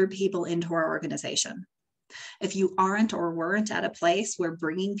bringing other people into our organization. If you aren't or weren't at a place where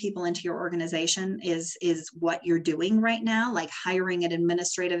bringing people into your organization is what you're doing right now, like hiring an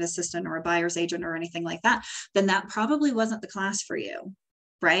administrative assistant or a buyer's agent or anything like that, then that probably wasn't the class for you,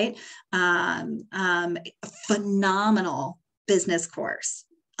 right? Phenomenal business course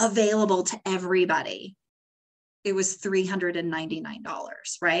available to everybody. it was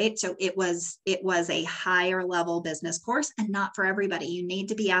 $399, right? So it was a higher level business course, and not for everybody. You need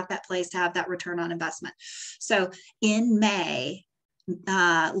to be at that place to have that return on investment. So in May,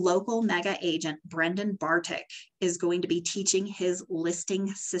 local mega agent Brendan Bartik is going to be teaching his listing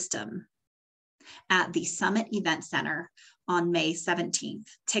system at the Summit Event Center on May 17th.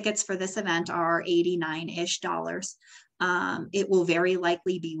 Tickets for this event are $89-ish. It will very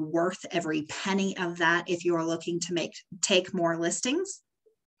likely be worth every penny of that if you are looking to take more listings.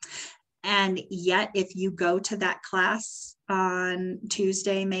 And yet, if you go to that class on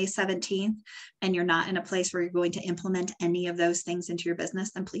Tuesday, May 17th, and you're not in a place where you're going to implement any of those things into your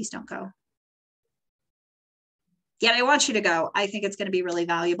business, then please don't go. Yet I want you to go. I think it's going to be really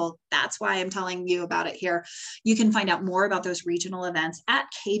valuable. That's why I'm telling you about it here. You can find out more about those regional events at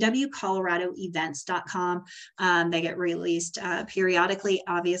kwcoloradoevents.com. They get released periodically.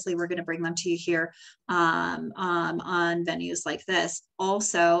 Obviously, we're going to bring them to you here on venues like this.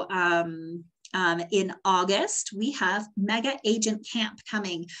 Also, in August, we have Mega Agent Camp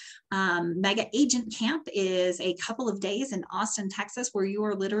coming. Mega Agent Camp is a couple of days in Austin, Texas, where you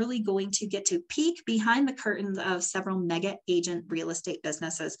are literally going to get to peek behind the curtains of several mega agent real estate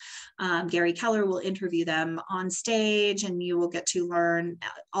businesses. Gary Keller will interview them on stage, and you will get to learn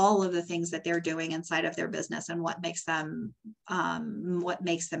all of the things that they're doing inside of their business and what makes them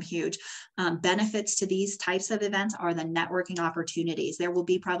huge. Benefits to these types of events are the networking opportunities. There will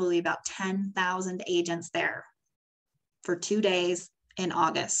be probably about 10,000 agents there for 2 days in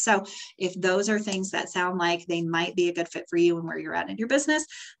August. So if those are things that sound like they might be a good fit for you and where you're at in your business,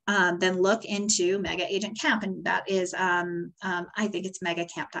 then look into Mega Agent Camp. And that is, I think it's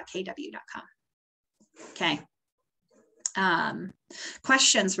megacamp.kw.com. Okay.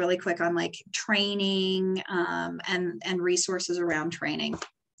 Questions really quick on like training and resources around training.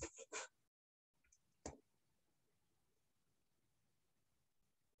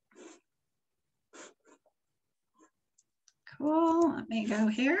 Cool. Let me go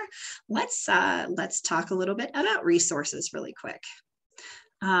here. Let's talk a little bit about resources really quick.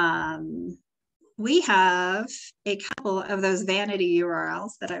 We have a couple of those vanity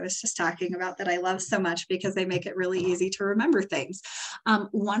URLs that I was just talking about that I love so much because they make it really easy to remember things.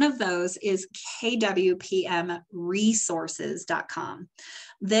 One of those is kwpmresources.com.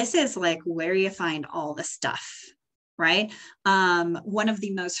 This is like where you find all the stuff. Right? One of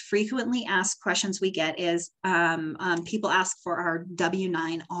the most frequently asked questions we get is people ask for our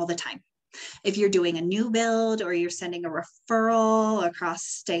W-9 all the time. If you're doing a new build or you're sending a referral across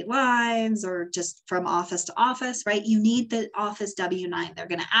state lines or just from office to office, right? You need the office W-9. They're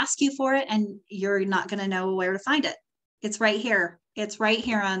going to ask you for it and you're not going to know where to find it. It's right here. It's right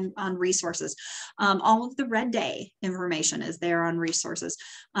here on resources. All of the Red Day information is there on resources.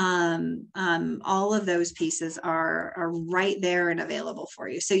 All of those pieces are right there and available for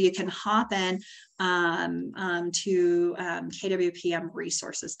you. So you can hop in to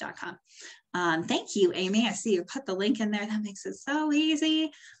kwpmresources.com. Thank you, Amy. I see you put the link in there. That makes it so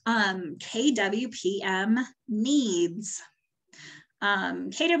easy. KWPM Needs.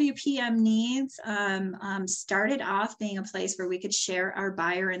 KWPM Needs started off being a place where we could share our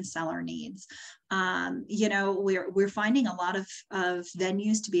buyer and seller needs. You know, we're finding a lot of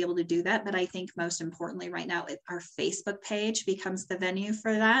venues to be able to do that, but I think most importantly right now, our Facebook page becomes the venue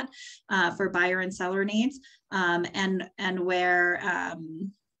for that, for buyer and seller needs, and where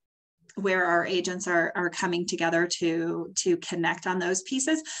our agents are coming together to connect on those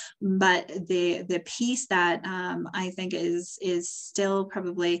pieces. But the piece that I think is still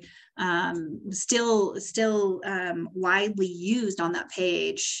probably still widely used on that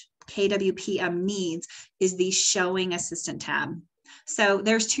page, KWPM Needs, is the Showing Assistant tab. So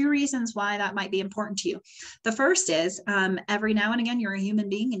there's two reasons why that might be important to you. The first is every now and again, you're a human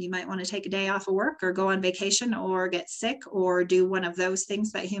being and you might want to take a day off of work or go on vacation or get sick or do one of those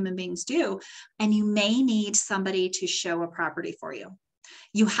things that human beings do. And you may need somebody to show a property for you.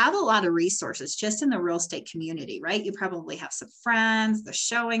 You have a lot of resources just in the real estate community, right? You probably have some friends, the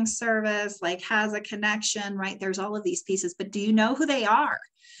showing service like has a connection, right? There's all of these pieces, but do you know who they are?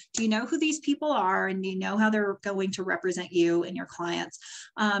 Do you know who these people are? And do you know how they're going to represent you and your clients?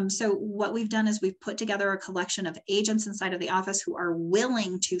 So what we've done is we've put together a collection of agents inside of the office who are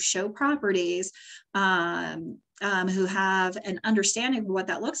willing to show properties, who have an understanding of what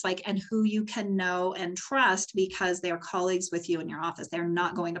that looks like and who you can know and trust because they're colleagues with you in your office. They're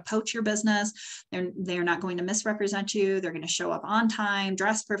not going to poach your business. They're not going to misrepresent you. They're going to show up on time,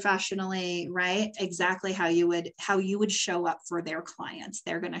 dress professionally, right? Exactly how you would show up for their clients.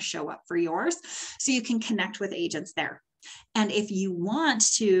 They're going to show up for yours. So you can connect with agents there. And if you want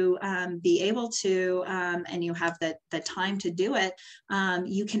to be able to, and you have the time to do it,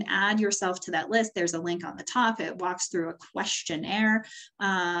 you can add yourself to that list. There's a link on the top. It walks through a questionnaire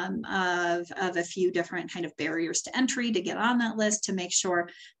of a few different kind of barriers to entry to get on that list to make sure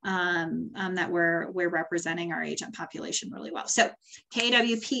that we're representing our agent population really well. So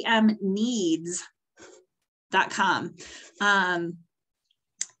kwpmneeds.com.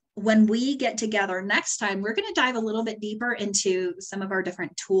 When we get together next time, we're going to dive a little bit deeper into some of our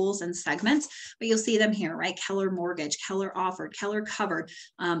different tools and segments, but you'll see them here, right? Keller Mortgage, Keller Offered, Keller Covered,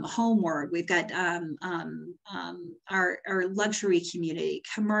 Homeward. We've got our luxury community,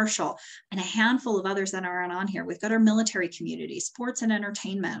 commercial, and a handful of others that aren't on here. We've got our military community, sports and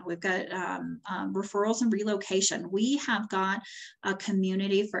entertainment. We've got referrals and relocation. We have got a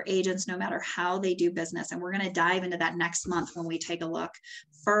community for agents no matter how they do business. And we're going to dive into that next month when we take a look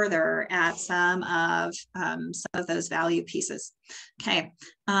further at some of those value pieces. Okay,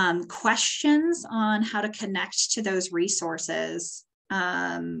 questions on how to connect to those resources,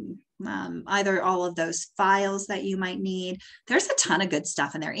 either all of those files that you might need. There's a ton of good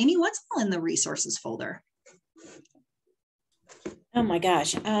stuff in there. Amy, what's all in the resources folder? Oh my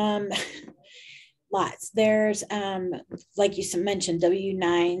gosh. Lots. There's, like you mentioned,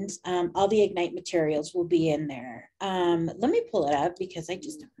 W-9s, all the Ignite materials will be in there. Let me pull it up because I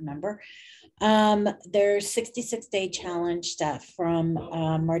just don't remember. There's 66-day challenge stuff from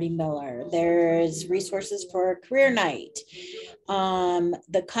Marty Miller. There's resources for career night.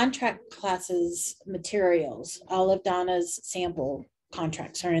 The contract classes materials, all of Donna's sample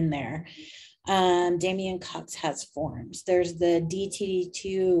contracts are in there. Damian Cox has forms. There's the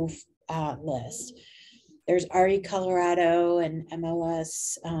DTD2 list. There's RE Colorado and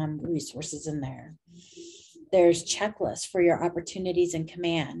MLS resources in there. There's checklists for your opportunities in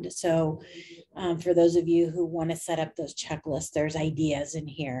command. So for those of you who want to set up those checklists, there's ideas in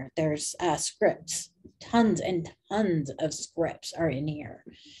here. There's scripts, tons and tons of scripts are in here.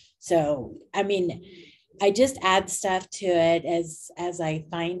 So, I mean, I just add stuff to it as I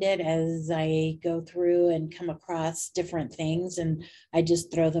find it, as I go through and come across different things, and I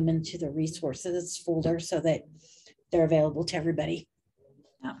just throw them into the resources folder so that they're available to everybody.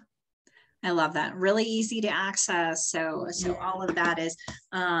 Yeah. I love that. Really easy to access. So all of that is,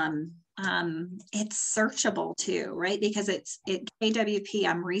 it's searchable too, right? Because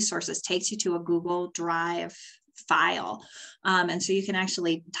KWPM resources takes you to a Google Drive file. And so you can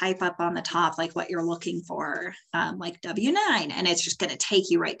actually type up on the top, like what you're looking for, like W-9, and it's just going to take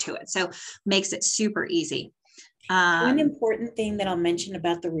you right to it. So makes it super easy. One important thing that I'll mention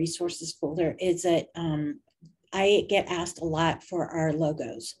about the resources folder is that I get asked a lot for our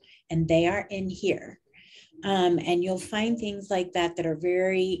logos, and they are in here. And you'll find things like that that are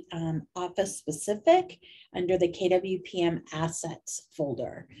very office specific under the KWPM assets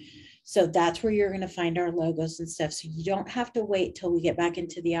folder. So that's where you're going to find our logos and stuff. So you don't have to wait till we get back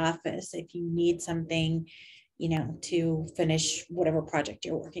into the office if you need something, you know, to finish whatever project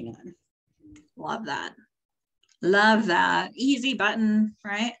you're working on. Love that. Love that. Easy button,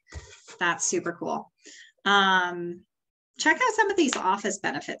 right? That's super cool. Check out some of these office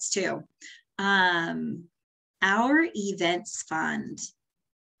benefits too. Our events fund.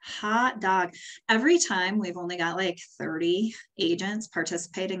 Hot dog. Every time we've only got like 30 agents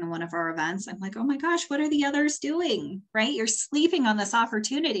participating in one of our events, I'm like, oh my gosh, what are the others doing? Right? You're sleeping on this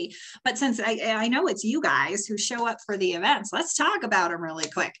opportunity. But since I know it's you guys who show up for the events, let's talk about them really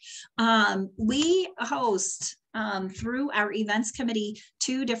quick. We host through our events committee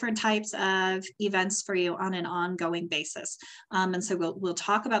 2 different types of events for you on an ongoing basis. And so we'll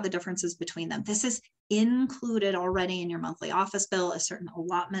talk about the differences between them. This is included already in your monthly office bill, a certain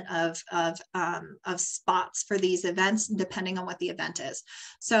allotment of spots for these events, depending on what the event is.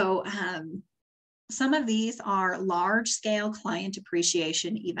 So some of these are large scale client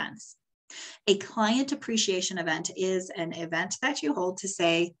appreciation events. A client appreciation event is an event that you hold to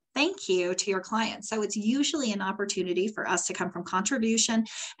say thank you to your client. So it's usually an opportunity for us to come from contribution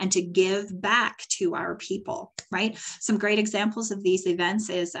and to give back to our people, right? Some great examples of these events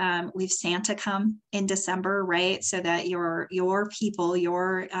is we've Santa come in December, right? So that your people,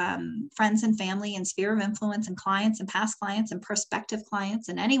 your friends and family and sphere of influence and clients and past clients and prospective clients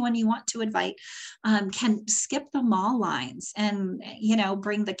and anyone you want to invite can skip the mall lines and, you know,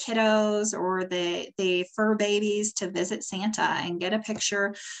 bring the kiddos or the fur babies to visit Santa and get a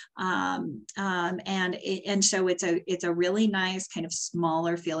picture And so it's a really nice kind of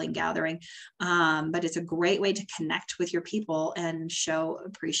smaller feeling gathering, but it's a great way to connect with your people and show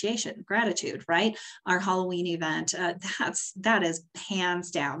appreciation, gratitude, right? Our Halloween event, that is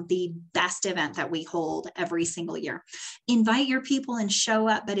hands down the best event that we hold every single year. Invite your people and show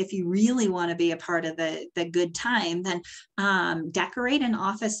up, but if you really want to be a part of the good time, then decorate an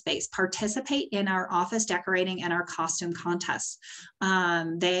office space, participate in our office decorating and our costume contests.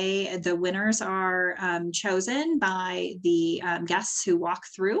 The winners are chosen by the guests who walk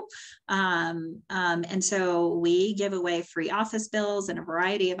through. And so we give away free office bills and a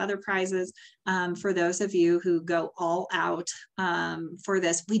variety of other prizes for those of you who go all out for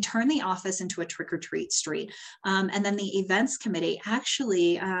this. We turn the office into a trick-or-treat street. And then the events committee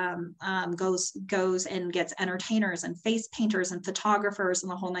actually goes and gets entertainers and face painters and photographers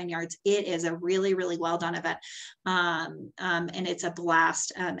and the whole 9 yards. It is a really, really well done event. And it's a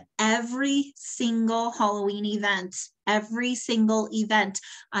blast. Every single Halloween event,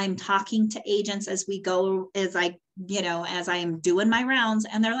 I'm talking to agents as we go, as I am doing my rounds,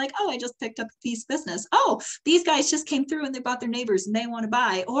 and they're like, oh, I just picked up a piece of business. Oh, these guys just came through and they bought their neighbors and they want to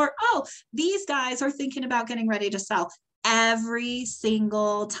buy. Or, oh, these guys are thinking about getting ready to sell. Every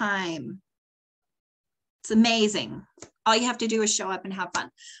single time. It's amazing. All you have to do is show up and have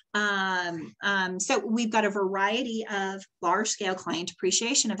fun. So we've got a variety of large scale client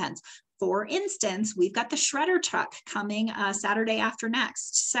appreciation events. For instance, we've got the shredder truck coming Saturday after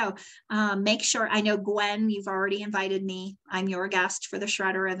next. So make sure, I know Gwen, you've already invited me. I'm your guest for the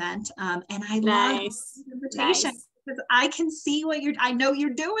shredder event. And I love the invitation because I can see I know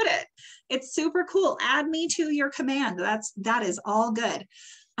you're doing it. It's super cool. Add me to your command. That is all good.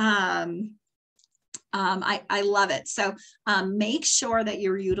 I love it. So make sure that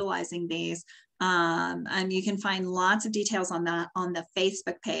you're utilizing these. And you can find lots of details on that on the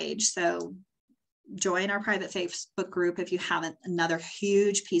Facebook page. So join our private Facebook group if you haven't. Another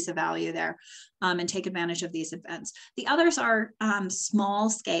huge piece of value there, and take advantage of these events. The others are small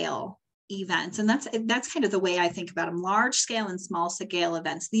scale events, and that's kind of the way I think about them: large scale and small scale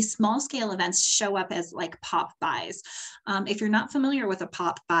events. These small scale events show up as like pop buys. If you're not familiar with a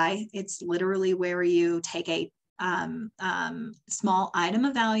pop buy, it's literally where you take a small item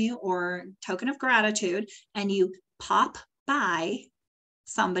of value or token of gratitude and you pop by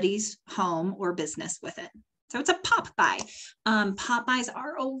somebody's home or business with it. So it's a pop buy. Pop buys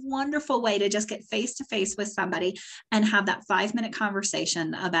are a wonderful way to just get face to face with somebody and have that 5-minute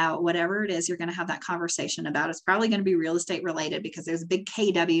conversation about whatever it is you're going to have that conversation about. It's probably going to be real estate related because there's a big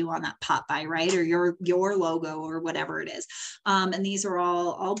KW on that pop buy, right? Or your logo or whatever it is. And these are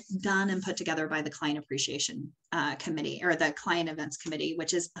all done and put together by the Client Appreciation Committee, or the Client Events Committee,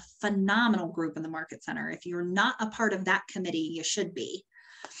 which is a phenomenal group in the Market Center. If you're not a part of that committee, you should be.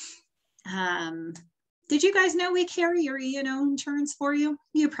 Did you guys know we carry your E&O insurance for you?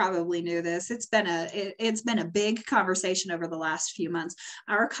 You probably knew this. It's been a big conversation over the last few months.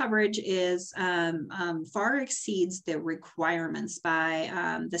 Our coverage is far exceeds the requirements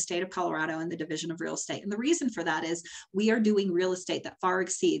by the state of Colorado and the Division of Real Estate. And the reason for that is we are doing real estate that far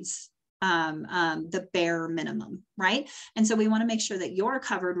exceeds the bare minimum, right? And so we want to make sure that you're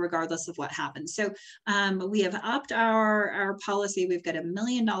covered regardless of what happens. So we have upped our policy. We've got $1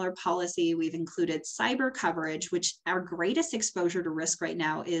 million policy. We've included cyber coverage, which our greatest exposure to risk right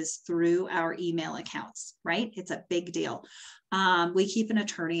now is through our email accounts, right? It's a big deal. We keep an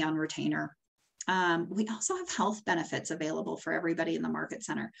attorney on retainer. We also have health benefits available for everybody in the Market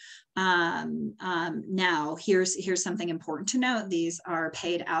Center. Now, here's something important to note. These are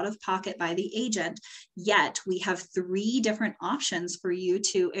paid out of pocket by the agent, yet we have 3 different options for you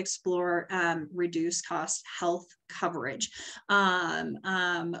to explore reduced cost health coverage.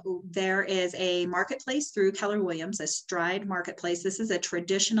 There is a marketplace through Keller Williams, a Stride marketplace. This is a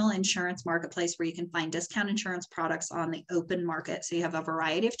traditional insurance marketplace where you can find discount insurance products on the open market. So you have a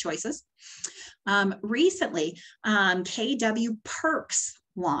variety of choices. Recently, KW Perks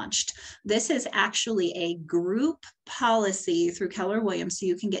launched. This is actually a group policy through Keller Williams, so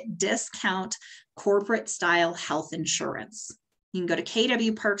you can get discount corporate style health insurance. You can go to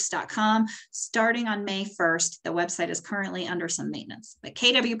kwperks.com starting on May 1st. The website is currently under some maintenance, but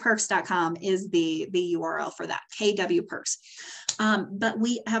kwperks.com is the URL for that, KW Perks. But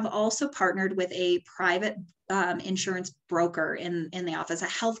we have also partnered with a private insurance broker in the office. A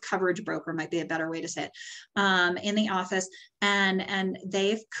health coverage broker might be a better way to say it, in the office. And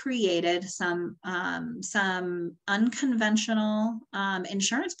they've created some unconventional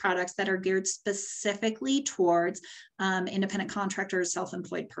insurance products that are geared specifically towards independent contractors,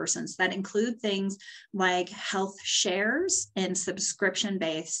 self-employed persons, that include things like health shares and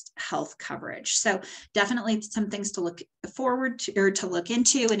subscription-based health coverage. So definitely some things to look forward to, or to look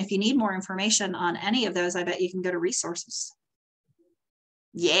into. And if you need more information on any of those, I bet you can go to resources.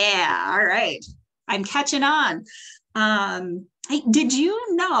 Yeah, all right. I'm catching on. Hey, did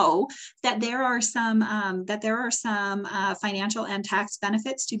you know that there are some financial and tax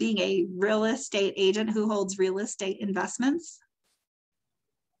benefits to being a real estate agent who holds real estate investments?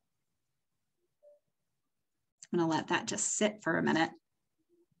 I'm going to let that just sit for a minute.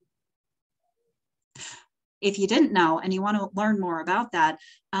 If you didn't know and you want to learn more about that,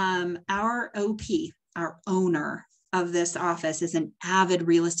 our OP, our owner of this office, is an avid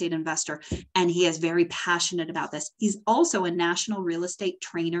real estate investor, and he is very passionate about this. He's also a national real estate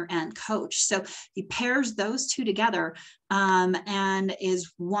trainer and coach. So he pairs those two together and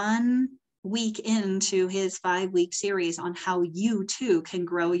is 1 week into his 5-week series on how you too can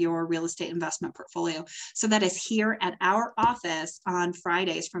grow your real estate investment portfolio. So that is here at our office on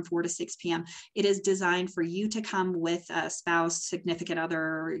Fridays from 4 to 6 p.m. It is designed for you to come with a spouse, significant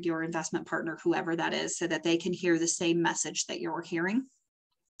other, your investment partner, whoever that is, so that they can hear the same message that you're hearing.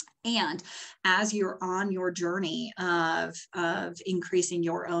 And as you're on your journey of increasing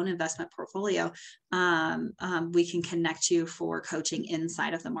your own investment portfolio, we can connect you for coaching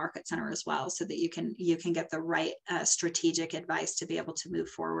inside of the Market Center as well, so that you can get the right strategic advice to be able to move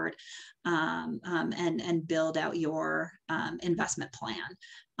forward and build out your investment plan.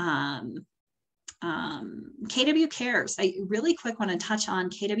 KW Cares. I really quick want to touch on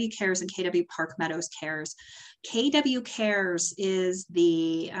KW Cares and KW Park Meadows Cares. KW Cares is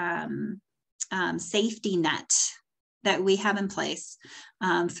the safety net that we have in place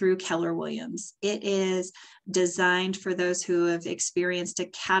through Keller Williams. It is designed for those who have experienced a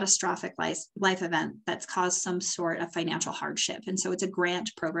catastrophic life event that's caused some sort of financial hardship. And so it's a grant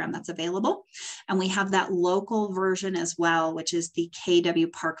program that's available. And we have that local version as well, which is the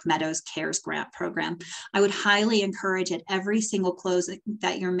KW Park Meadows Cares Grant Program. I would highly encourage at every single close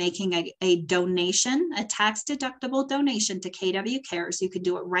that you're making a donation, a tax-deductible donation to KW Cares. You could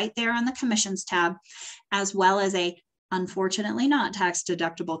do it right there on the commissions tab, as well as a unfortunately not tax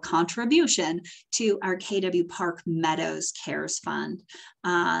deductible contribution to our KW Park Meadows Cares Fund.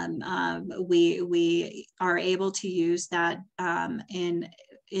 We are able to use that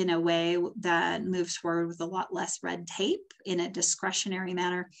in a way that moves forward with a lot less red tape, in a discretionary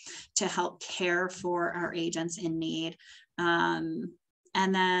manner, to help care for our agents in need. And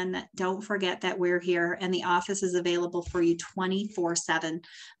then don't forget that we're here and the office is available for you 24/7.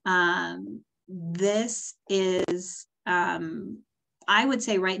 This is, I would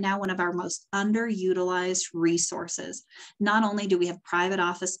say right now, one of our most underutilized resources. Not only do we have private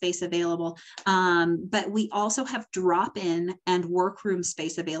office space available, but we also have drop-in and workroom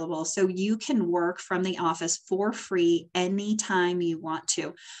space available. So you can work from the office for free anytime you want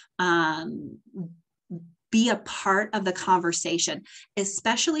to. Be a part of the conversation,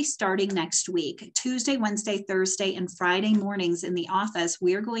 especially starting next week. Tuesday, Wednesday, Thursday, and Friday mornings in the office,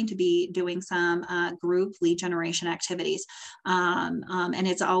 we're going to be doing some group lead generation activities. And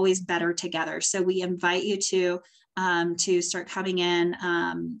it's always better together. So we invite you to start coming in.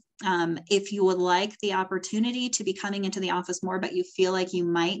 If you would like the opportunity to be coming into the office more, but you feel like you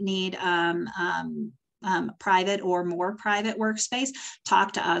might need private or more private workspace,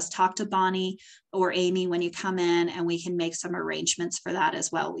 talk to us, talk to Bonnie or Amy when you come in, and we can make some arrangements for that as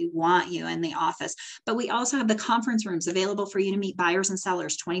well. We want you in the office, but we also have the conference rooms available for you to meet buyers and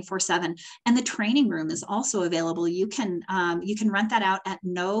sellers 24/7. And the training room is also available. You can rent that out at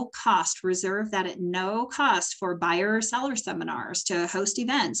no cost, reserve that at no cost for buyer or seller seminars, to host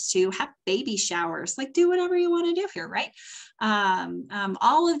events, to have baby showers, like do whatever you want to do here, right?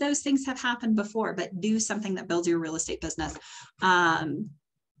 All of those things have happened before, but do something that builds your real estate business.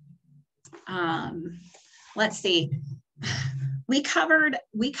 Let's see. We covered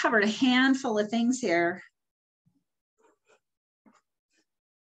a handful of things here.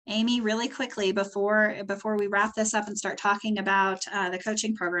 Amy, really quickly before we wrap this up and start talking about the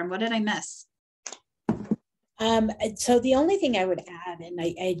coaching program, what did I miss? So the only thing I would add, and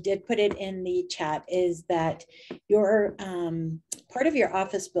I did put it in the chat, is that your part of your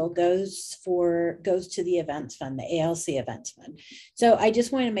office bill goes to the events fund, the ALC events fund. So I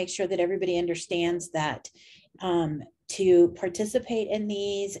just want to make sure that everybody understands that to participate in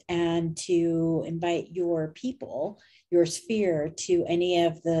these and to invite your people, your sphere, to any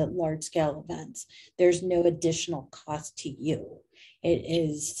of the large scale events. There's no additional cost to you. It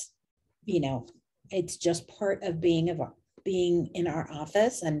is, you know, it's just part of being in our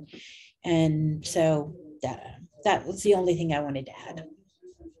office. And so that was the only thing I wanted to add.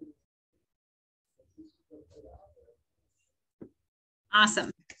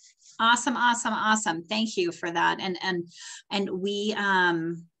 Awesome. Awesome. Thank you for that. And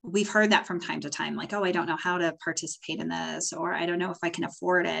we've heard that from time to time, like, oh, I don't know how to participate in this, or I don't know if I can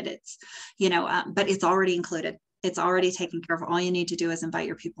afford it. It's, you know, but it's already included. It's already taken care of. All you need to do is invite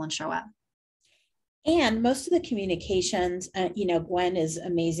your people and show up. And most of the communications, you know, Gwen is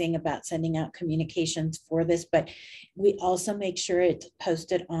amazing about sending out communications for this, but we also make sure it's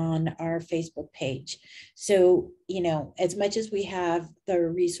posted on our Facebook page. So, you know, as much as we have the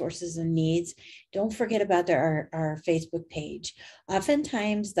resources and needs, don't forget about our Facebook page.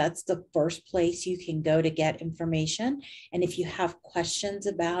 Oftentimes, that's the first place you can go to get information. And if you have questions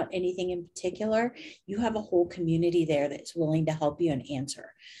about anything in particular, you have a whole community there that's willing to help you and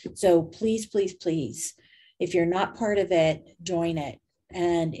answer. So please, please, please, if you're not part of it, join it.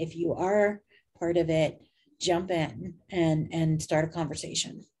 And if you are part of it, jump in and start a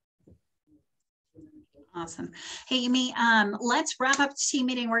conversation. Awesome. Hey, Amy, let's wrap up the team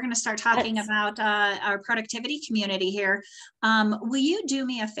meeting. We're going to start talking about our productivity community here. Will you do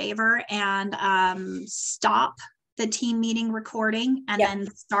me a favor and stop the team meeting recording and then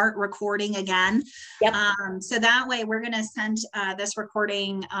start recording again? So that way we're going to send this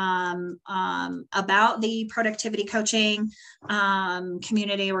recording about the productivity coaching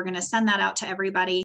community. We're going to send that out to everybody.